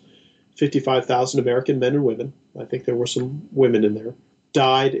course, 55,000 American men and women, I think there were some women in there,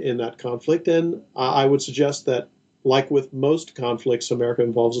 died in that conflict. And I would suggest that, like with most conflicts America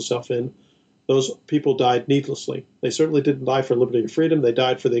involves itself in, those people died needlessly. They certainly didn't die for liberty or freedom. They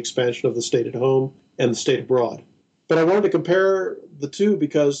died for the expansion of the state at home and the state abroad. But I wanted to compare the two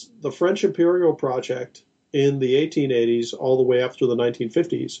because the French imperial project in the 1880s all the way up through the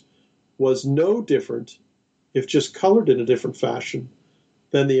 1950s was no different, if just colored in a different fashion,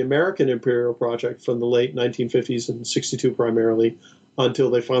 than the American imperial project from the late 1950s and 62 primarily until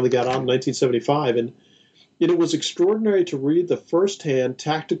they finally got out in 1975. And it was extraordinary to read the firsthand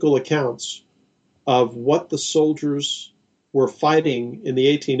tactical accounts of what the soldiers were fighting in the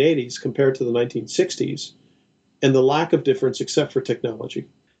 1880s compared to the 1960s, and the lack of difference except for technology.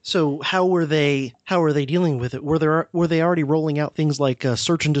 So how were they dealing with it? Were they already rolling out things like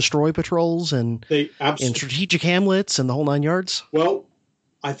search and destroy patrols and strategic hamlets and the whole 9 yards? Well,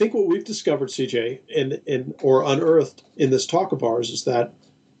 I think what we've discovered, CJ, or unearthed in this talk of ours is that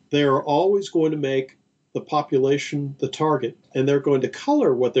they are always going to make the population the target, and they're going to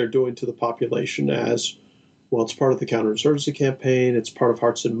color what they're doing to the population as, well, it's part of the counterinsurgency campaign, it's part of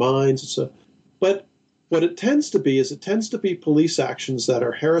Hearts and Minds, but what it tends to be police actions that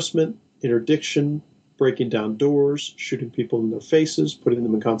are harassment, interdiction, breaking down doors, shooting people in their faces, putting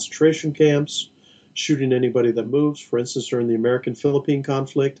them in concentration camps, shooting anybody that moves. For instance, during the American-Philippine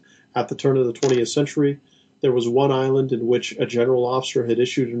conflict at the turn of the 20th century, there was one island in which a general officer had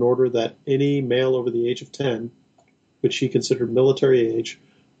issued an order that any male over the age of 10, which he considered military age,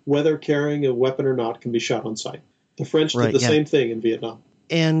 whether carrying a weapon or not, can be shot on sight. The French did the same thing in Vietnam.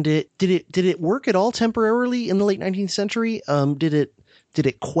 And did it work at all temporarily in the late 19th century? Did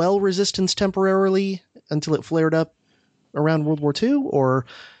it quell resistance temporarily until it flared up around World War II, or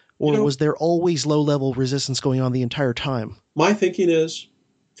was there always low-level resistance going on the entire time? My thinking is,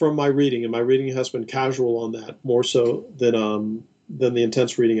 from my reading, and my reading has been casual on that, more so than the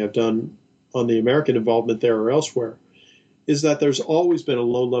intense reading I've done on the American involvement there or elsewhere, is that there's always been a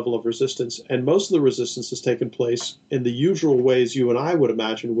low level of resistance, and most of the resistance has taken place in the usual ways you and I would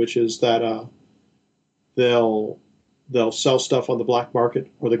imagine, which is that they'll sell stuff on the black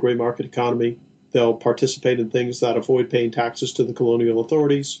market or the gray market economy. They'll participate in things that avoid paying taxes to the colonial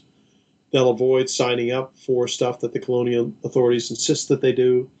authorities. They'll avoid signing up for stuff that the colonial authorities insist that they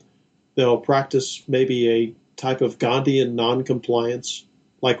do. They'll practice maybe a type of Gandhian non-compliance,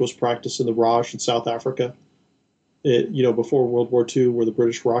 like was practiced in the Raj in South Africa. Before World War II, where the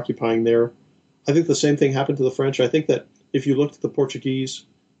British were occupying there. I think the same thing happened to the French. I think that if you looked at the Portuguese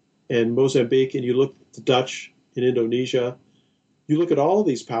in Mozambique and you looked at the Dutch in Indonesia, you look at all of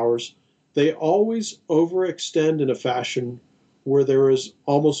these powers, they always overextend in a fashion where there is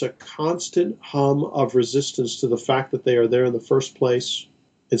almost a constant hum of resistance to the fact that they are there in the first place,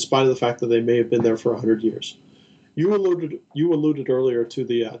 in spite of the fact that they may have been there for 100 years. You alluded earlier to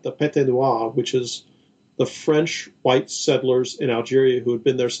the Pété Noir, which is the French white settlers in Algeria who had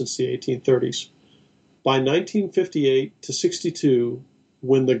been there since the 1830s. By 1958 to 62,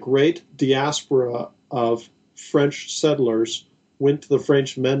 when the great diaspora of French settlers went to the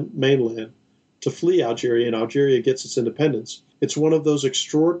French mainland to flee Algeria, and Algeria gets its independence, it's one of those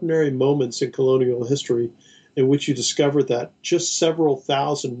extraordinary moments in colonial history in which you discover that just several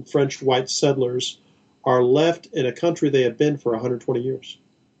thousand French white settlers are left in a country they had been for 120 years.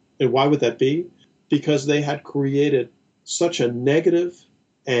 And why would that be? Because they had created such a negative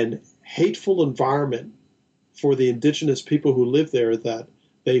and hateful environment for the indigenous people who lived there that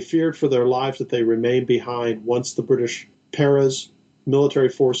they feared for their lives that they remained behind once the British paras, military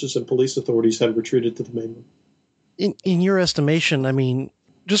forces, and police authorities had retreated to the mainland. In your estimation, I mean,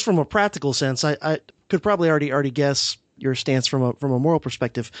 just from a practical sense, I could probably already guess your stance from a moral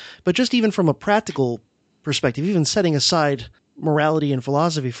perspective, but just even from a practical perspective, even setting aside morality and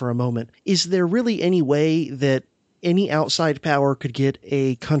philosophy for a moment, is there really any way that any outside power could get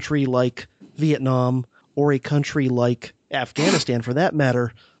a country like Vietnam or a country like Afghanistan, for that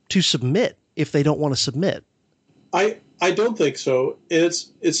matter, to submit if they don't want to submit? I don't think so. And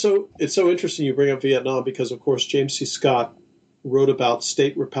it's so interesting you bring up Vietnam because, of course, James C. Scott wrote about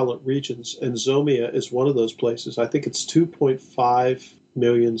state-repellent regions, and Zomia is one of those places. I think it's 2.5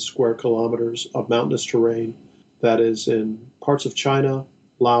 million square kilometers of mountainous terrain that is in parts of China,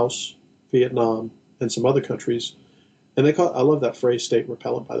 Laos, Vietnam, and some other countries. And I love that phrase,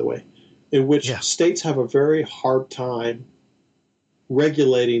 state-repellent, by the way, in which states have a very hard time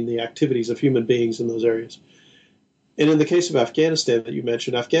regulating the activities of human beings in those areas. And in the case of Afghanistan that you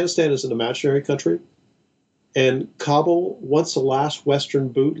mentioned, Afghanistan is an imaginary country. And Kabul, once the last Western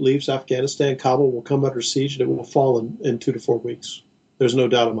boot leaves Afghanistan, Kabul will come under siege and it will fall in 2 to 4 weeks. There's no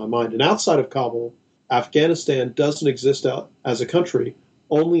doubt in my mind. And outside of Kabul, Afghanistan doesn't exist out as a country,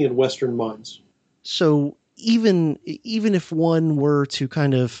 only in Western minds. So even if one were to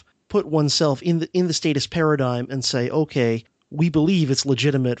kind of put oneself in the status paradigm and say, okay, we believe it's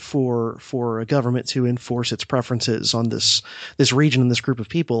legitimate for a government to enforce its preferences on this region and this group of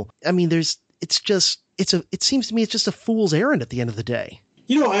people. I mean, it seems to me it's just a fool's errand at the end of the day.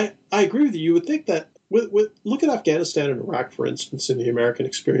 You know, I agree with you. You would think that look at Afghanistan and Iraq, for instance, in the American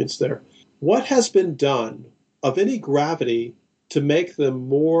experience there. What has been done of any gravity to make them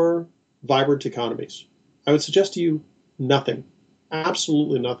more vibrant economies? I would suggest to you nothing.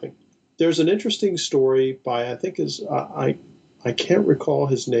 Absolutely nothing. There's an interesting story by, I think I can't recall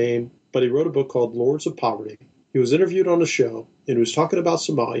his name, but he wrote a book called Lords of Poverty. He was interviewed on a show, and he was talking about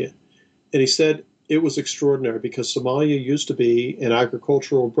Somalia. And he said it was extraordinary because Somalia used to be an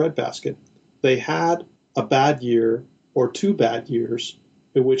agricultural breadbasket. They had a bad year or 2 bad years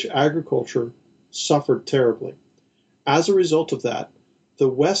in which agriculture suffered terribly. As a result of that, the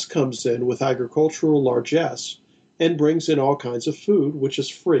West comes in with agricultural largesse and brings in all kinds of food, which is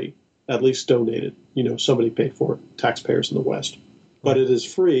free, at least donated. You know, somebody paid for it, taxpayers in the West. But it is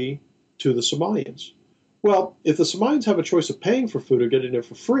free to the Somalians. Well, if the Somalians have a choice of paying for food or getting it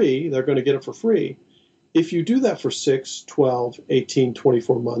for free, they're going to get it for free. If you do that for 6, 12, 18,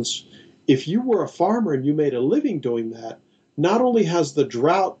 24 months, if you were a farmer and you made a living doing that, not only has the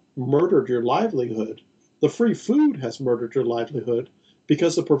drought murdered your livelihood, the free food has murdered your livelihood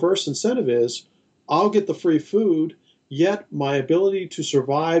because the perverse incentive is, I'll get the free food, yet my ability to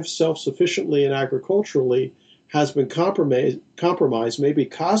survive self-sufficiently and agriculturally has been compromised, maybe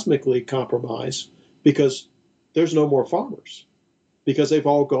cosmically compromised, because there's no more farmers, because they've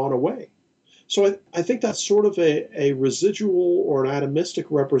all gone away. So I think that's sort of a residual or an atomistic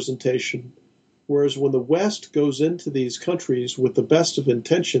representation, whereas when the West goes into these countries with the best of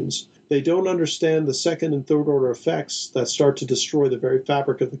intentions, they don't understand the second and third order effects that start to destroy the very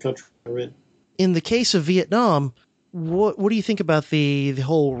fabric of the country they're in. In the case of Vietnam, what do you think about the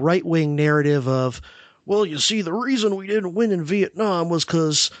whole right-wing narrative of, well, you see, the reason we didn't win in Vietnam was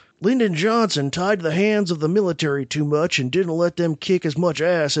because Lyndon Johnson tied the hands of the military too much and didn't let them kick as much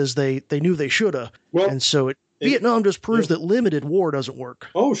ass as they knew they should have. Well, and so Vietnam just proves that limited war doesn't work.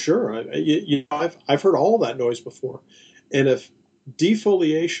 Oh, sure. I've heard all that noise before. And if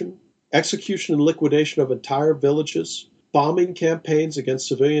defoliation, execution and liquidation of entire villages, bombing campaigns against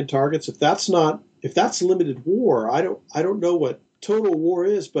civilian targets, if that's limited war, I don't know what total war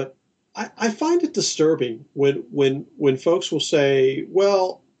is, but I find it disturbing when folks will say,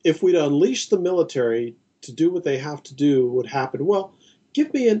 well, if we'd unleash the military to do what they have to do, what would happen? Well,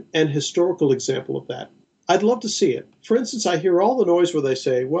 give me an historical example of that. I'd love to see it. For instance, I hear all the noise where they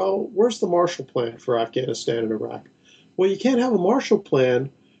say, well, where's the Marshall Plan for Afghanistan and Iraq? Well, you can't have a Marshall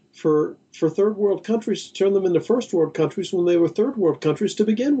Plan for third world countries to turn them into first world countries when they were third world countries to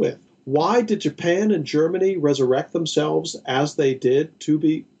begin with? Why did Japan and Germany resurrect themselves as they did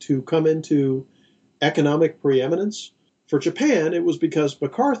to come into economic preeminence? For Japan, it was because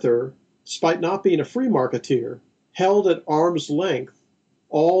MacArthur, despite not being a free marketeer, held at arm's length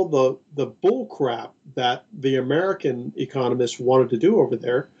all the bull crap that the American economists wanted to do over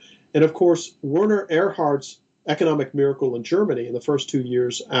there. And of course, Werner Erhard's economic miracle in Germany in the first 2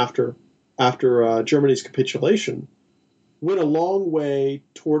 years after Germany's capitulation went a long way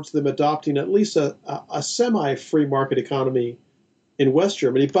towards them adopting at least a semi-free market economy in West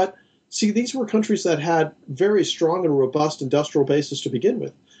Germany. But see, these were countries that had very strong and robust industrial bases to begin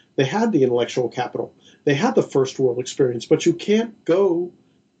with. They had the intellectual capital. They had the first world experience. But you can't go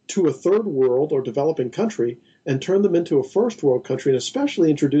to a third world or developing country and turn them into a first world country, and especially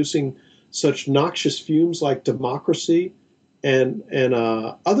introducing such noxious fumes like democracy and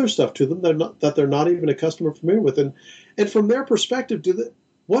other stuff to them that they're not even accustomed or familiar with. And from their perspective,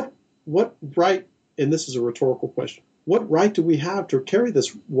 what right, and this is a rhetorical question, what right do we have to carry this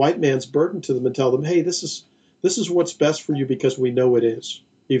white man's burden to them and tell them, hey, this is what's best for you because we know it is,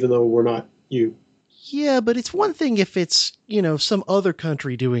 even though we're not you? Yeah, but it's one thing if it's, some other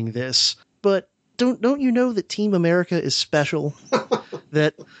country doing this, but don't you know that Team America is special?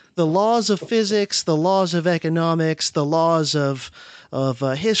 That the laws of physics, the laws of economics, the laws of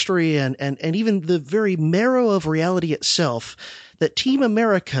history, and even the very marrow of reality itself, that Team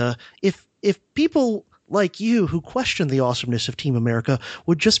America, if people like you who question the awesomeness of Team America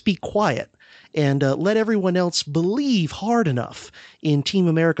would just be quiet and let everyone else believe hard enough in Team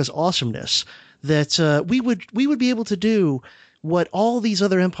America's awesomeness, that we would be able to do what all these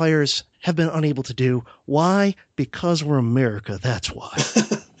other empires have been unable to do. Why? Because we're America. That's why.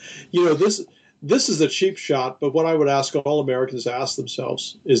 This is a cheap shot, but what I would ask all Americans to ask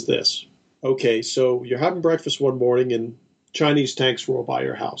themselves is this. Okay, so you're having breakfast one morning and Chinese tanks roll by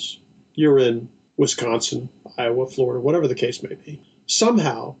your house. You're in Wisconsin, Iowa, Florida, whatever the case may be.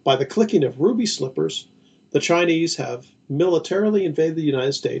 Somehow, by the clicking of ruby slippers, the Chinese have militarily invaded the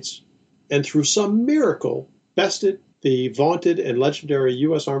United States and through some miracle bested the vaunted and legendary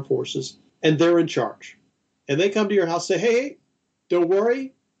U.S. Armed Forces, and they're in charge. And they come to your house and say, hey, don't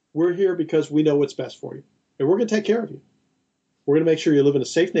worry, we're here because we know what's best for you. And we're going to take care of you. We're going to make sure you live in a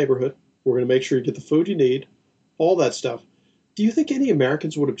safe neighborhood. We're going to make sure you get the food you need, all that stuff. Do you think any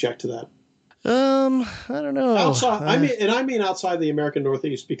Americans would object to that? I don't know. Outside, I mean outside the American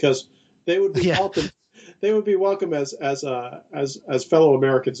Northeast, because they would be welcome. They would be welcome as fellow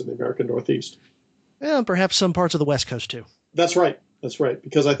Americans in the American Northeast. And perhaps some parts of the West Coast too. That's right.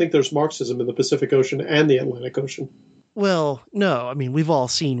 Because I think there's Marxism in the Pacific Ocean and the Atlantic Ocean. Well, no. I mean, we've all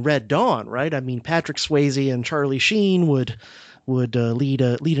seen Red Dawn, right? I mean, Patrick Swayze and Charlie Sheen would lead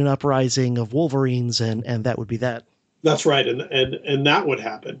an uprising of Wolverines, and that would be that. That's right, and that would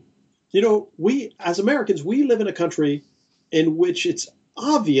happen. We as Americans, we live in a country in which it's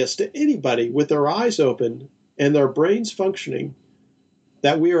obvious to anybody with their eyes open and their brains functioning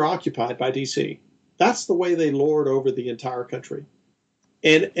that we are occupied by DC. That's the way they lord over the entire country.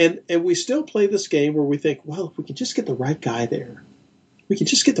 And we still play this game where we think, well, if we can just get the right guy there, we can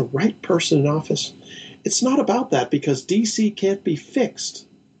just get the right person in office. It's not about that, because DC can't be fixed.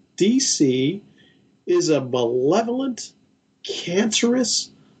 DC is a malevolent,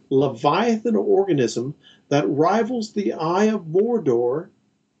 cancerous, leviathan organism that rivals the Eye of Mordor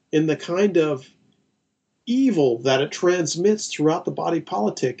in the kind of evil that it transmits throughout the body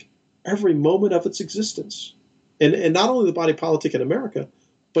politic every moment of its existence. And not only the body politic in America,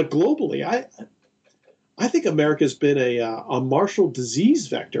 but globally. I think America's been a martial disease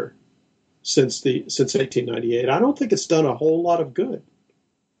vector since 1898. I don't think it's done a whole lot of good.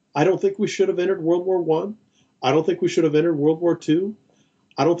 I don't think we should have entered World War I. I don't think we should have entered World War II.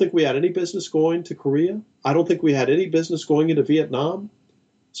 I don't think we had any business going to Korea. I don't think we had any business going into Vietnam.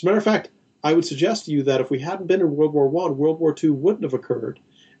 As a matter of fact, I would suggest to you that if we hadn't been in World War I, World War II wouldn't have occurred.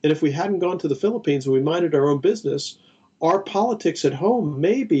 And if we hadn't gone to the Philippines and we minded our own business, our politics at home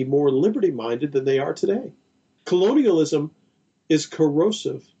may be more liberty-minded than they are today. Colonialism is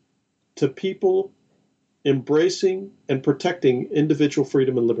corrosive to people embracing and protecting individual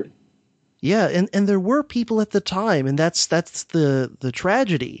freedom and liberty. Yeah, and there were people at the time, and that's the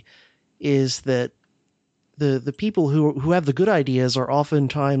tragedy, is that the people who have the good ideas are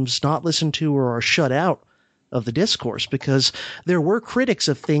oftentimes not listened to or are shut out of the discourse, because there were critics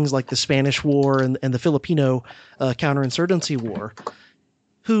of things like the Spanish War and the Filipino counterinsurgency war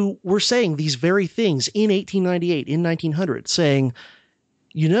who were saying these very things in 1898, in 1900, saying,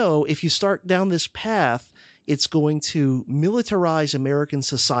 if you start down this path, It's going to militarize American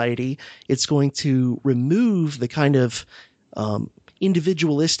society. It's going to remove the kind of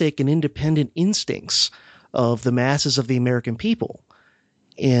individualistic and independent instincts of the masses of the American people.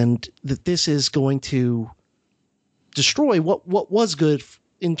 And that this is going to destroy what was good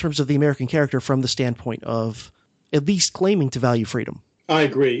in terms of the American character from the standpoint of at least claiming to value freedom. I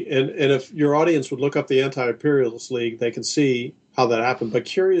agree. And if your audience would look up the Anti-Imperialist League, they can see how that happened. But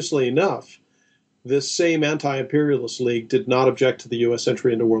curiously enough, this same Anti-Imperialist League did not object to the U.S.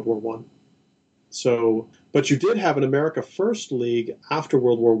 entry into World War I. So, but you did have an America First League after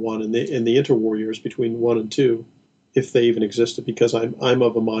World War I in the interwar years between 1 and 2, if they even existed, because I'm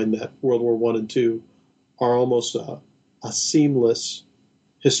of a mind that World War I and 2 are almost a seamless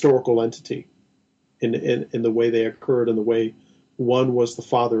historical entity in the way they occurred and the way one was the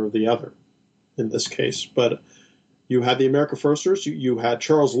father of the other in this case. But you had the America Firsters. You had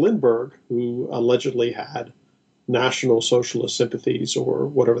Charles Lindbergh, who allegedly had National Socialist sympathies or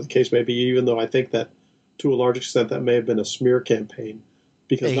whatever the case may be, even though I think that to a large extent that may have been a smear campaign.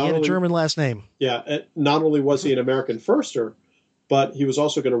 Because he had a German last name. Yeah, not only was he an American Firster, but he was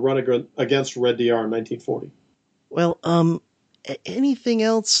also going to run against Red DR in 1940. Well, anything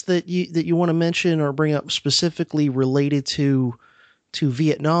else that you want to mention or bring up specifically related to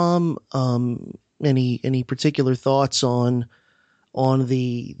Vietnam? Any particular thoughts on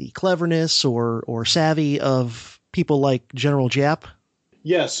the cleverness or savvy of people like General Giap?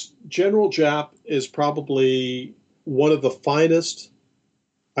 Yes, General Giap is probably one of the finest.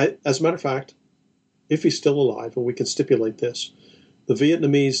 As a matter of fact, if he's still alive, and we can stipulate this, the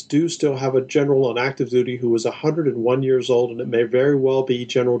Vietnamese do still have a general on active duty who is 101 years old, and it may very well be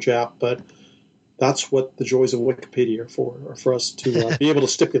General Giap, but that's what the joys of Wikipedia are for us to be able to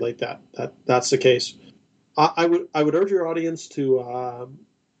stipulate that's the case. I would urge your audience to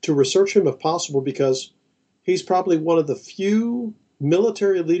research him if possible, because he's probably one of the few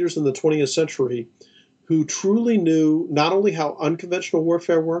military leaders in the 20th century who truly knew not only how unconventional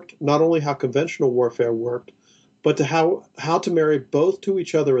warfare worked, not only how conventional warfare worked, but to how to marry both to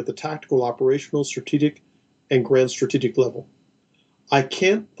each other at the tactical, operational, strategic, and grand strategic level. I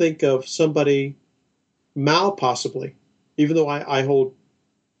can't think of somebody, Mao possibly, even though I hold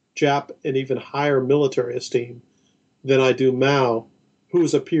Giap in even higher military esteem than I do Mao, who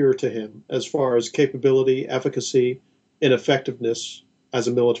is a peer to him as far as capability, efficacy, and effectiveness as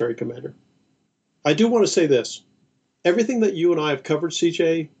a military commander. I do want to say this. Everything that you and I have covered,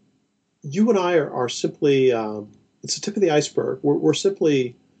 CJ, you and I are simply, it's the tip of the iceberg. We're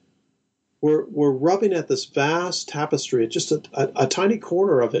simply, we're rubbing at this vast tapestry, just a tiny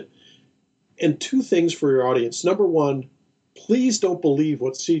corner of it. And two things for your audience. Number one, please don't believe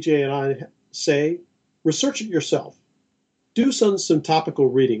what CJ and I say. Research it yourself. Do some topical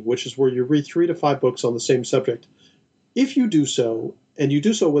reading, which is where you read 3 to 5 books on the same subject. If you do so, and you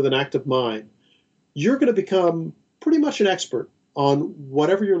do so with an active mind, you're going to become pretty much an expert on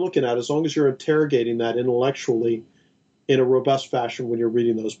whatever you're looking at, as long as you're interrogating that intellectually in a robust fashion when you're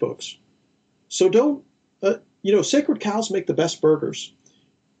reading those books. So don't, sacred cows make the best burgers.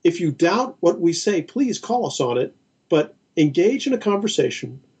 If you doubt what we say, please call us on it, but engage in a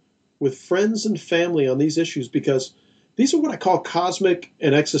conversation with friends and family on these issues, because these are what I call cosmic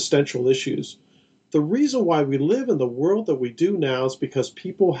and existential issues. The reason why we live in the world that we do now is because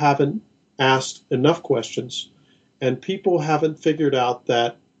people haven't asked enough questions, and people haven't figured out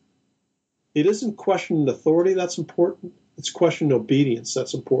that it isn't questioning authority that's important, it's questioning obedience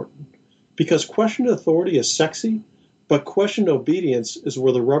that's important. Because questioning authority is sexy, but questioning obedience is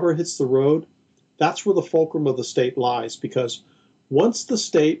where the rubber hits the road. That's where the fulcrum of the state lies, because once the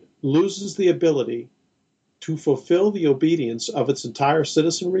state loses the ability to fulfill the obedience of its entire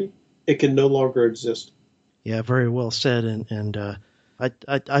citizenry, it can no longer exist. Yeah, very well said, and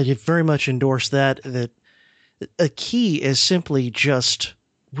I very much endorse that a key is simply just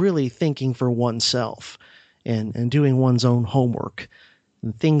really thinking for oneself and doing one's own homework.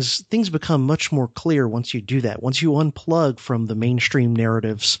 And things become much more clear once you do that, once you unplug from the mainstream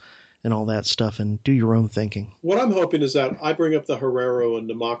narratives and all that stuff and do your own thinking. What I'm hoping is that I bring up the Herero and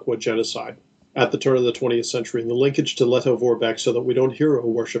Namaqua genocide at the turn of the 20th century and the linkage to Leto Vorbeck, so that we don't hero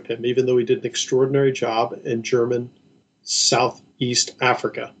worship him, even though he did an extraordinary job in German Southeast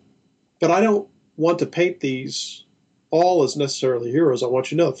Africa. But I don't want to paint these all as necessarily heroes. I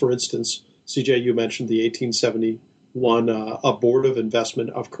want you to know, for instance, CJ, you mentioned the 1871 abortive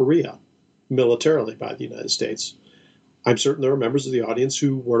investment of Korea militarily by the United States. I'm certain there are members of the audience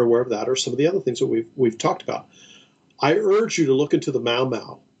who weren't aware of that, or some of the other things that we've talked about. I urge you to look into the Mau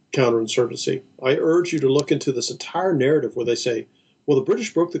Mau counterinsurgency. I urge you to look into this entire narrative where they say, Well, the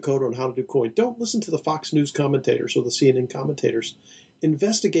British broke the code on how to do coin. Don't listen to the Fox News commentators or the CNN commentators.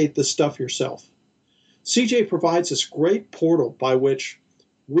 Investigate this stuff yourself. CJ provides this great portal by which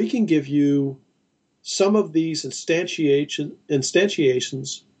we can give you some of these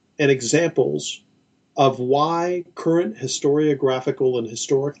instantiations and examples of why current historiographical and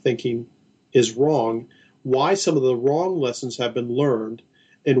historic thinking is wrong, why some of the wrong lessons have been learned,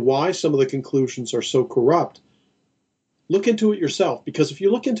 and why some of the conclusions are so corrupt. Look into it yourself, because if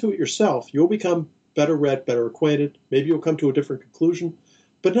you look into it yourself, you'll become better read, better acquainted. Maybe you'll come to a different conclusion.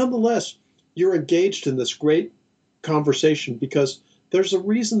 But nonetheless, you're engaged in this great conversation because there's a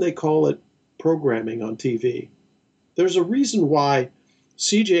reason they call it programming on TV. There's a reason why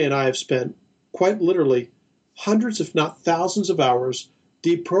CJ and I have spent quite literally hundreds, if not thousands of hours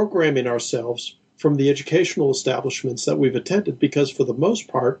deprogramming ourselves from the educational establishments that we've attended, because for the most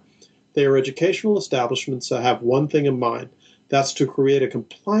part, they are educational establishments that have one thing in mind. That's to create a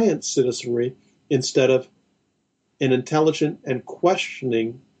compliant citizenry instead of an intelligent and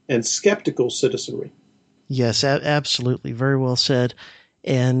questioning and skeptical citizenry. Yes, absolutely. Very well said.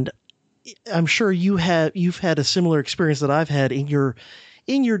 And I'm sure you've had a similar experience that I've had in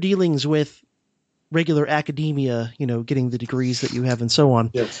your dealings with regular academia, getting the degrees that you have and so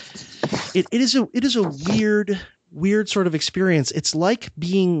on. Yes. It is a weird sort of experience. It's like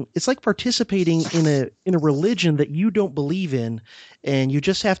participating in a religion that you don't believe in, and you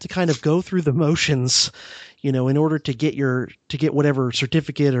just have to kind of go through the motions, in order to get whatever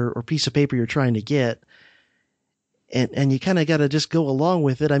certificate or piece of paper you're trying to get. And you kind of got to just go along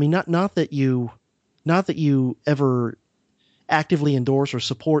with it. I mean, not that you ever actively endorse or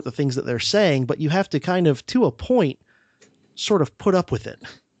support the things that they're saying, but you have to kind of, to a point, sort of put up with it.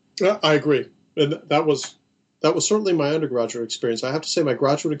 I agree. And that was certainly my undergraduate experience. I have to say my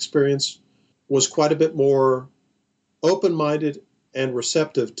graduate experience was quite a bit more open-minded and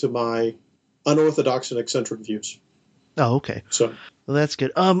receptive to my unorthodox and eccentric views. Oh, okay. So, well, that's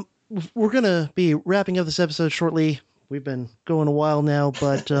good. We're going to be wrapping up this episode shortly. We've been going a while now,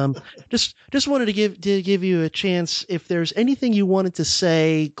 but just wanted to give you a chance if there's anything you wanted to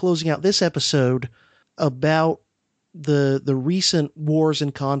say closing out this episode about the recent wars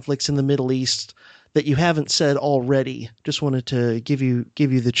and conflicts in the Middle East that you haven't said already. Just wanted to give you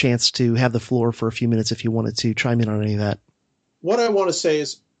the chance to have the floor for a few minutes if you wanted to chime in on any of that. What I want to say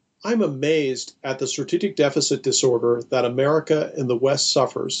is I'm amazed at the strategic deficit disorder that America and the West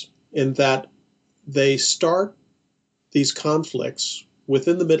suffers, in that they start these conflicts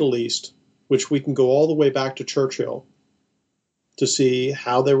within the Middle East, which we can go all the way back to Churchill to see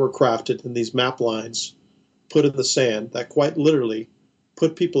how they were crafted in these map lines put in the sand that quite literally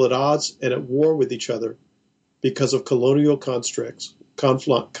put people at odds and at war with each other because of colonial confines.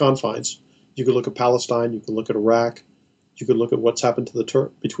 You could look at Palestine, you can look at Iraq, you could look at what's happened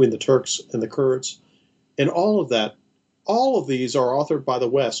to between the Turks and the Kurds. And all of these are authored by the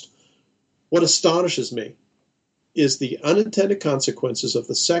West. What astonishes me is the unintended consequences of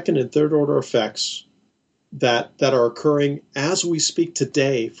the second and third order effects that are occurring as we speak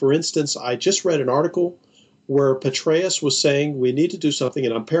today. For instance, I just read an article where Petraeus was saying we need to do something,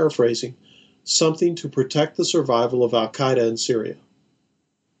 and I'm paraphrasing, something to protect the survival of Al-Qaeda in Syria.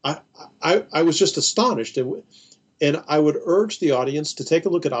 I was just astonished. And I would urge the audience to take a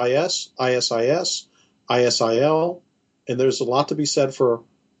look at ISIS, ISIL, and there's a lot to be said for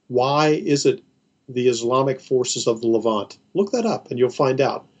why is it the Islamic forces of the Levant. Look that up and you'll find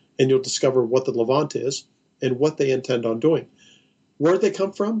out, and you'll discover what the Levant is and what they intend on doing. Where did they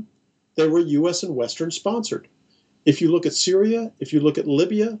come from? They were U.S. and Western sponsored. If you look at Syria, if you look at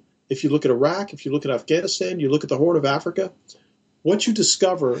Libya, if you look at Iraq, if you look at Afghanistan, you look at the Horn of Africa, what you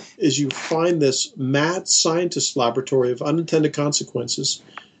discover is you find this mad scientist laboratory of unintended consequences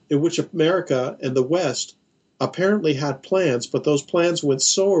in which America and the West apparently had plans, but those plans went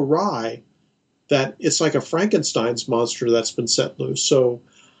so awry that it's like a Frankenstein's monster that's been set loose. So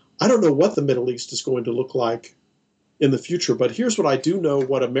I don't know what the Middle East is going to look like in the future, but here's what I do know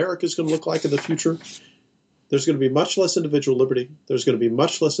what America is going to look like in the future. There's going to be much less individual liberty. There's going to be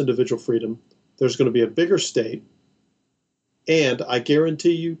much less individual freedom. There's going to be a bigger state. And I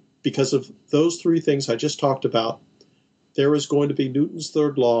guarantee you, because of those three things I just talked about, there is going to be Newton's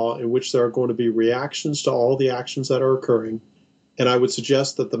third law, in which there are going to be reactions to all the actions that are occurring. And I would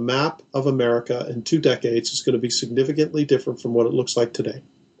suggest that the map of America in 2 decades is going to be significantly different from what it looks like today.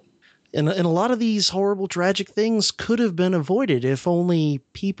 And a lot of these horrible, tragic things could have been avoided if only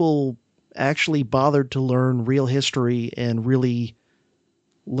people actually bothered to learn real history and really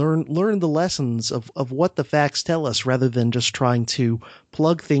learn the lessons of what the facts tell us, rather than just trying to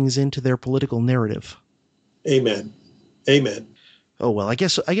plug things into their political narrative. Amen. Amen. Oh well, I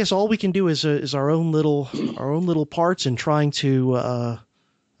guess all we can do is our own little parts in trying to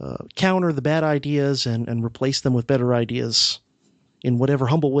counter the bad ideas and replace them with better ideas in whatever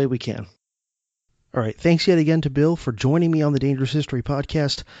humble way we can. All right, thanks yet again to Bill for joining me on the Dangerous History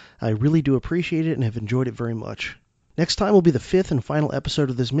podcast. I really do appreciate it and have enjoyed it very much. Next time will be the 5th and final episode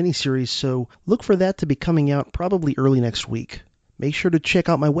of this mini-series, so look for that to be coming out probably early next week. Make sure to check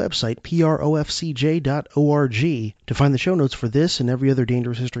out my website, profcj.org, to find the show notes for this and every other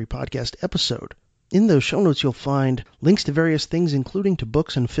Dangerous History podcast episode. In those show notes, you'll find links to various things, including to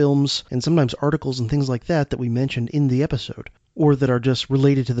books and films, and sometimes articles and things like that we mentioned in the episode, or that are just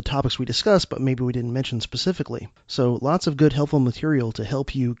related to the topics we discussed, but maybe we didn't mention specifically. So lots of good, helpful material to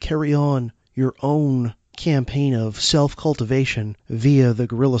help you carry on your own campaign of self-cultivation via the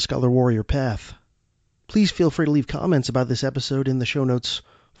Guerrilla Scholar Warrior path. Please feel free to leave comments about this episode in the show notes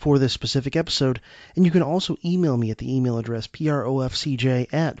for this specific episode, and you can also email me at the email address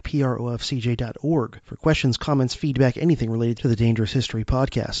profcj@profcj.org for questions, comments, feedback, anything related to the Dangerous History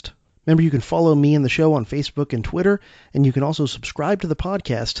podcast. Remember, you can follow me and the show on Facebook and Twitter, and you can also subscribe to the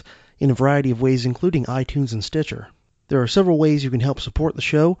podcast in a variety of ways, including iTunes and Stitcher. There are several ways you can help support the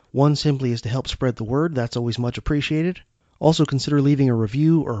show. One simply is to help spread the word. That's always much appreciated. Also consider leaving a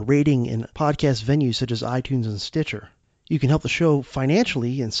review or a rating in podcast venues such as iTunes and Stitcher. You can help the show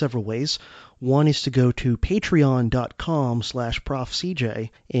financially in several ways. One is to go to patreon.com/profcj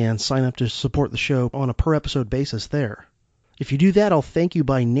and sign up to support the show on a per episode basis there. If you do that, I'll thank you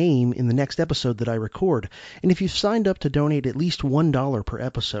by name in the next episode that I record. And if you've signed up to donate at least $1 per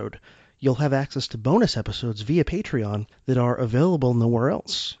episode, you'll have access to bonus episodes via Patreon that are available nowhere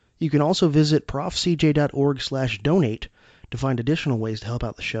else. You can also visit profcj.org/donate to find additional ways to help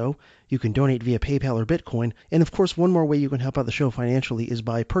out the show. You can donate via PayPal or Bitcoin. And of course, one more way you can help out the show financially is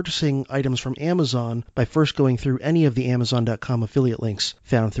by purchasing items from Amazon by first going through any of the Amazon.com affiliate links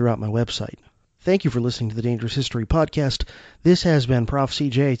found throughout my website. Thank you for listening to the Dangerous History podcast. This has been Prof.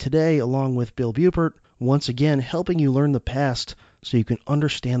 CJ today, along with Bill Buppert, once again helping you learn the past so you can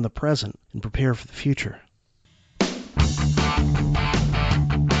understand the present and prepare for the future.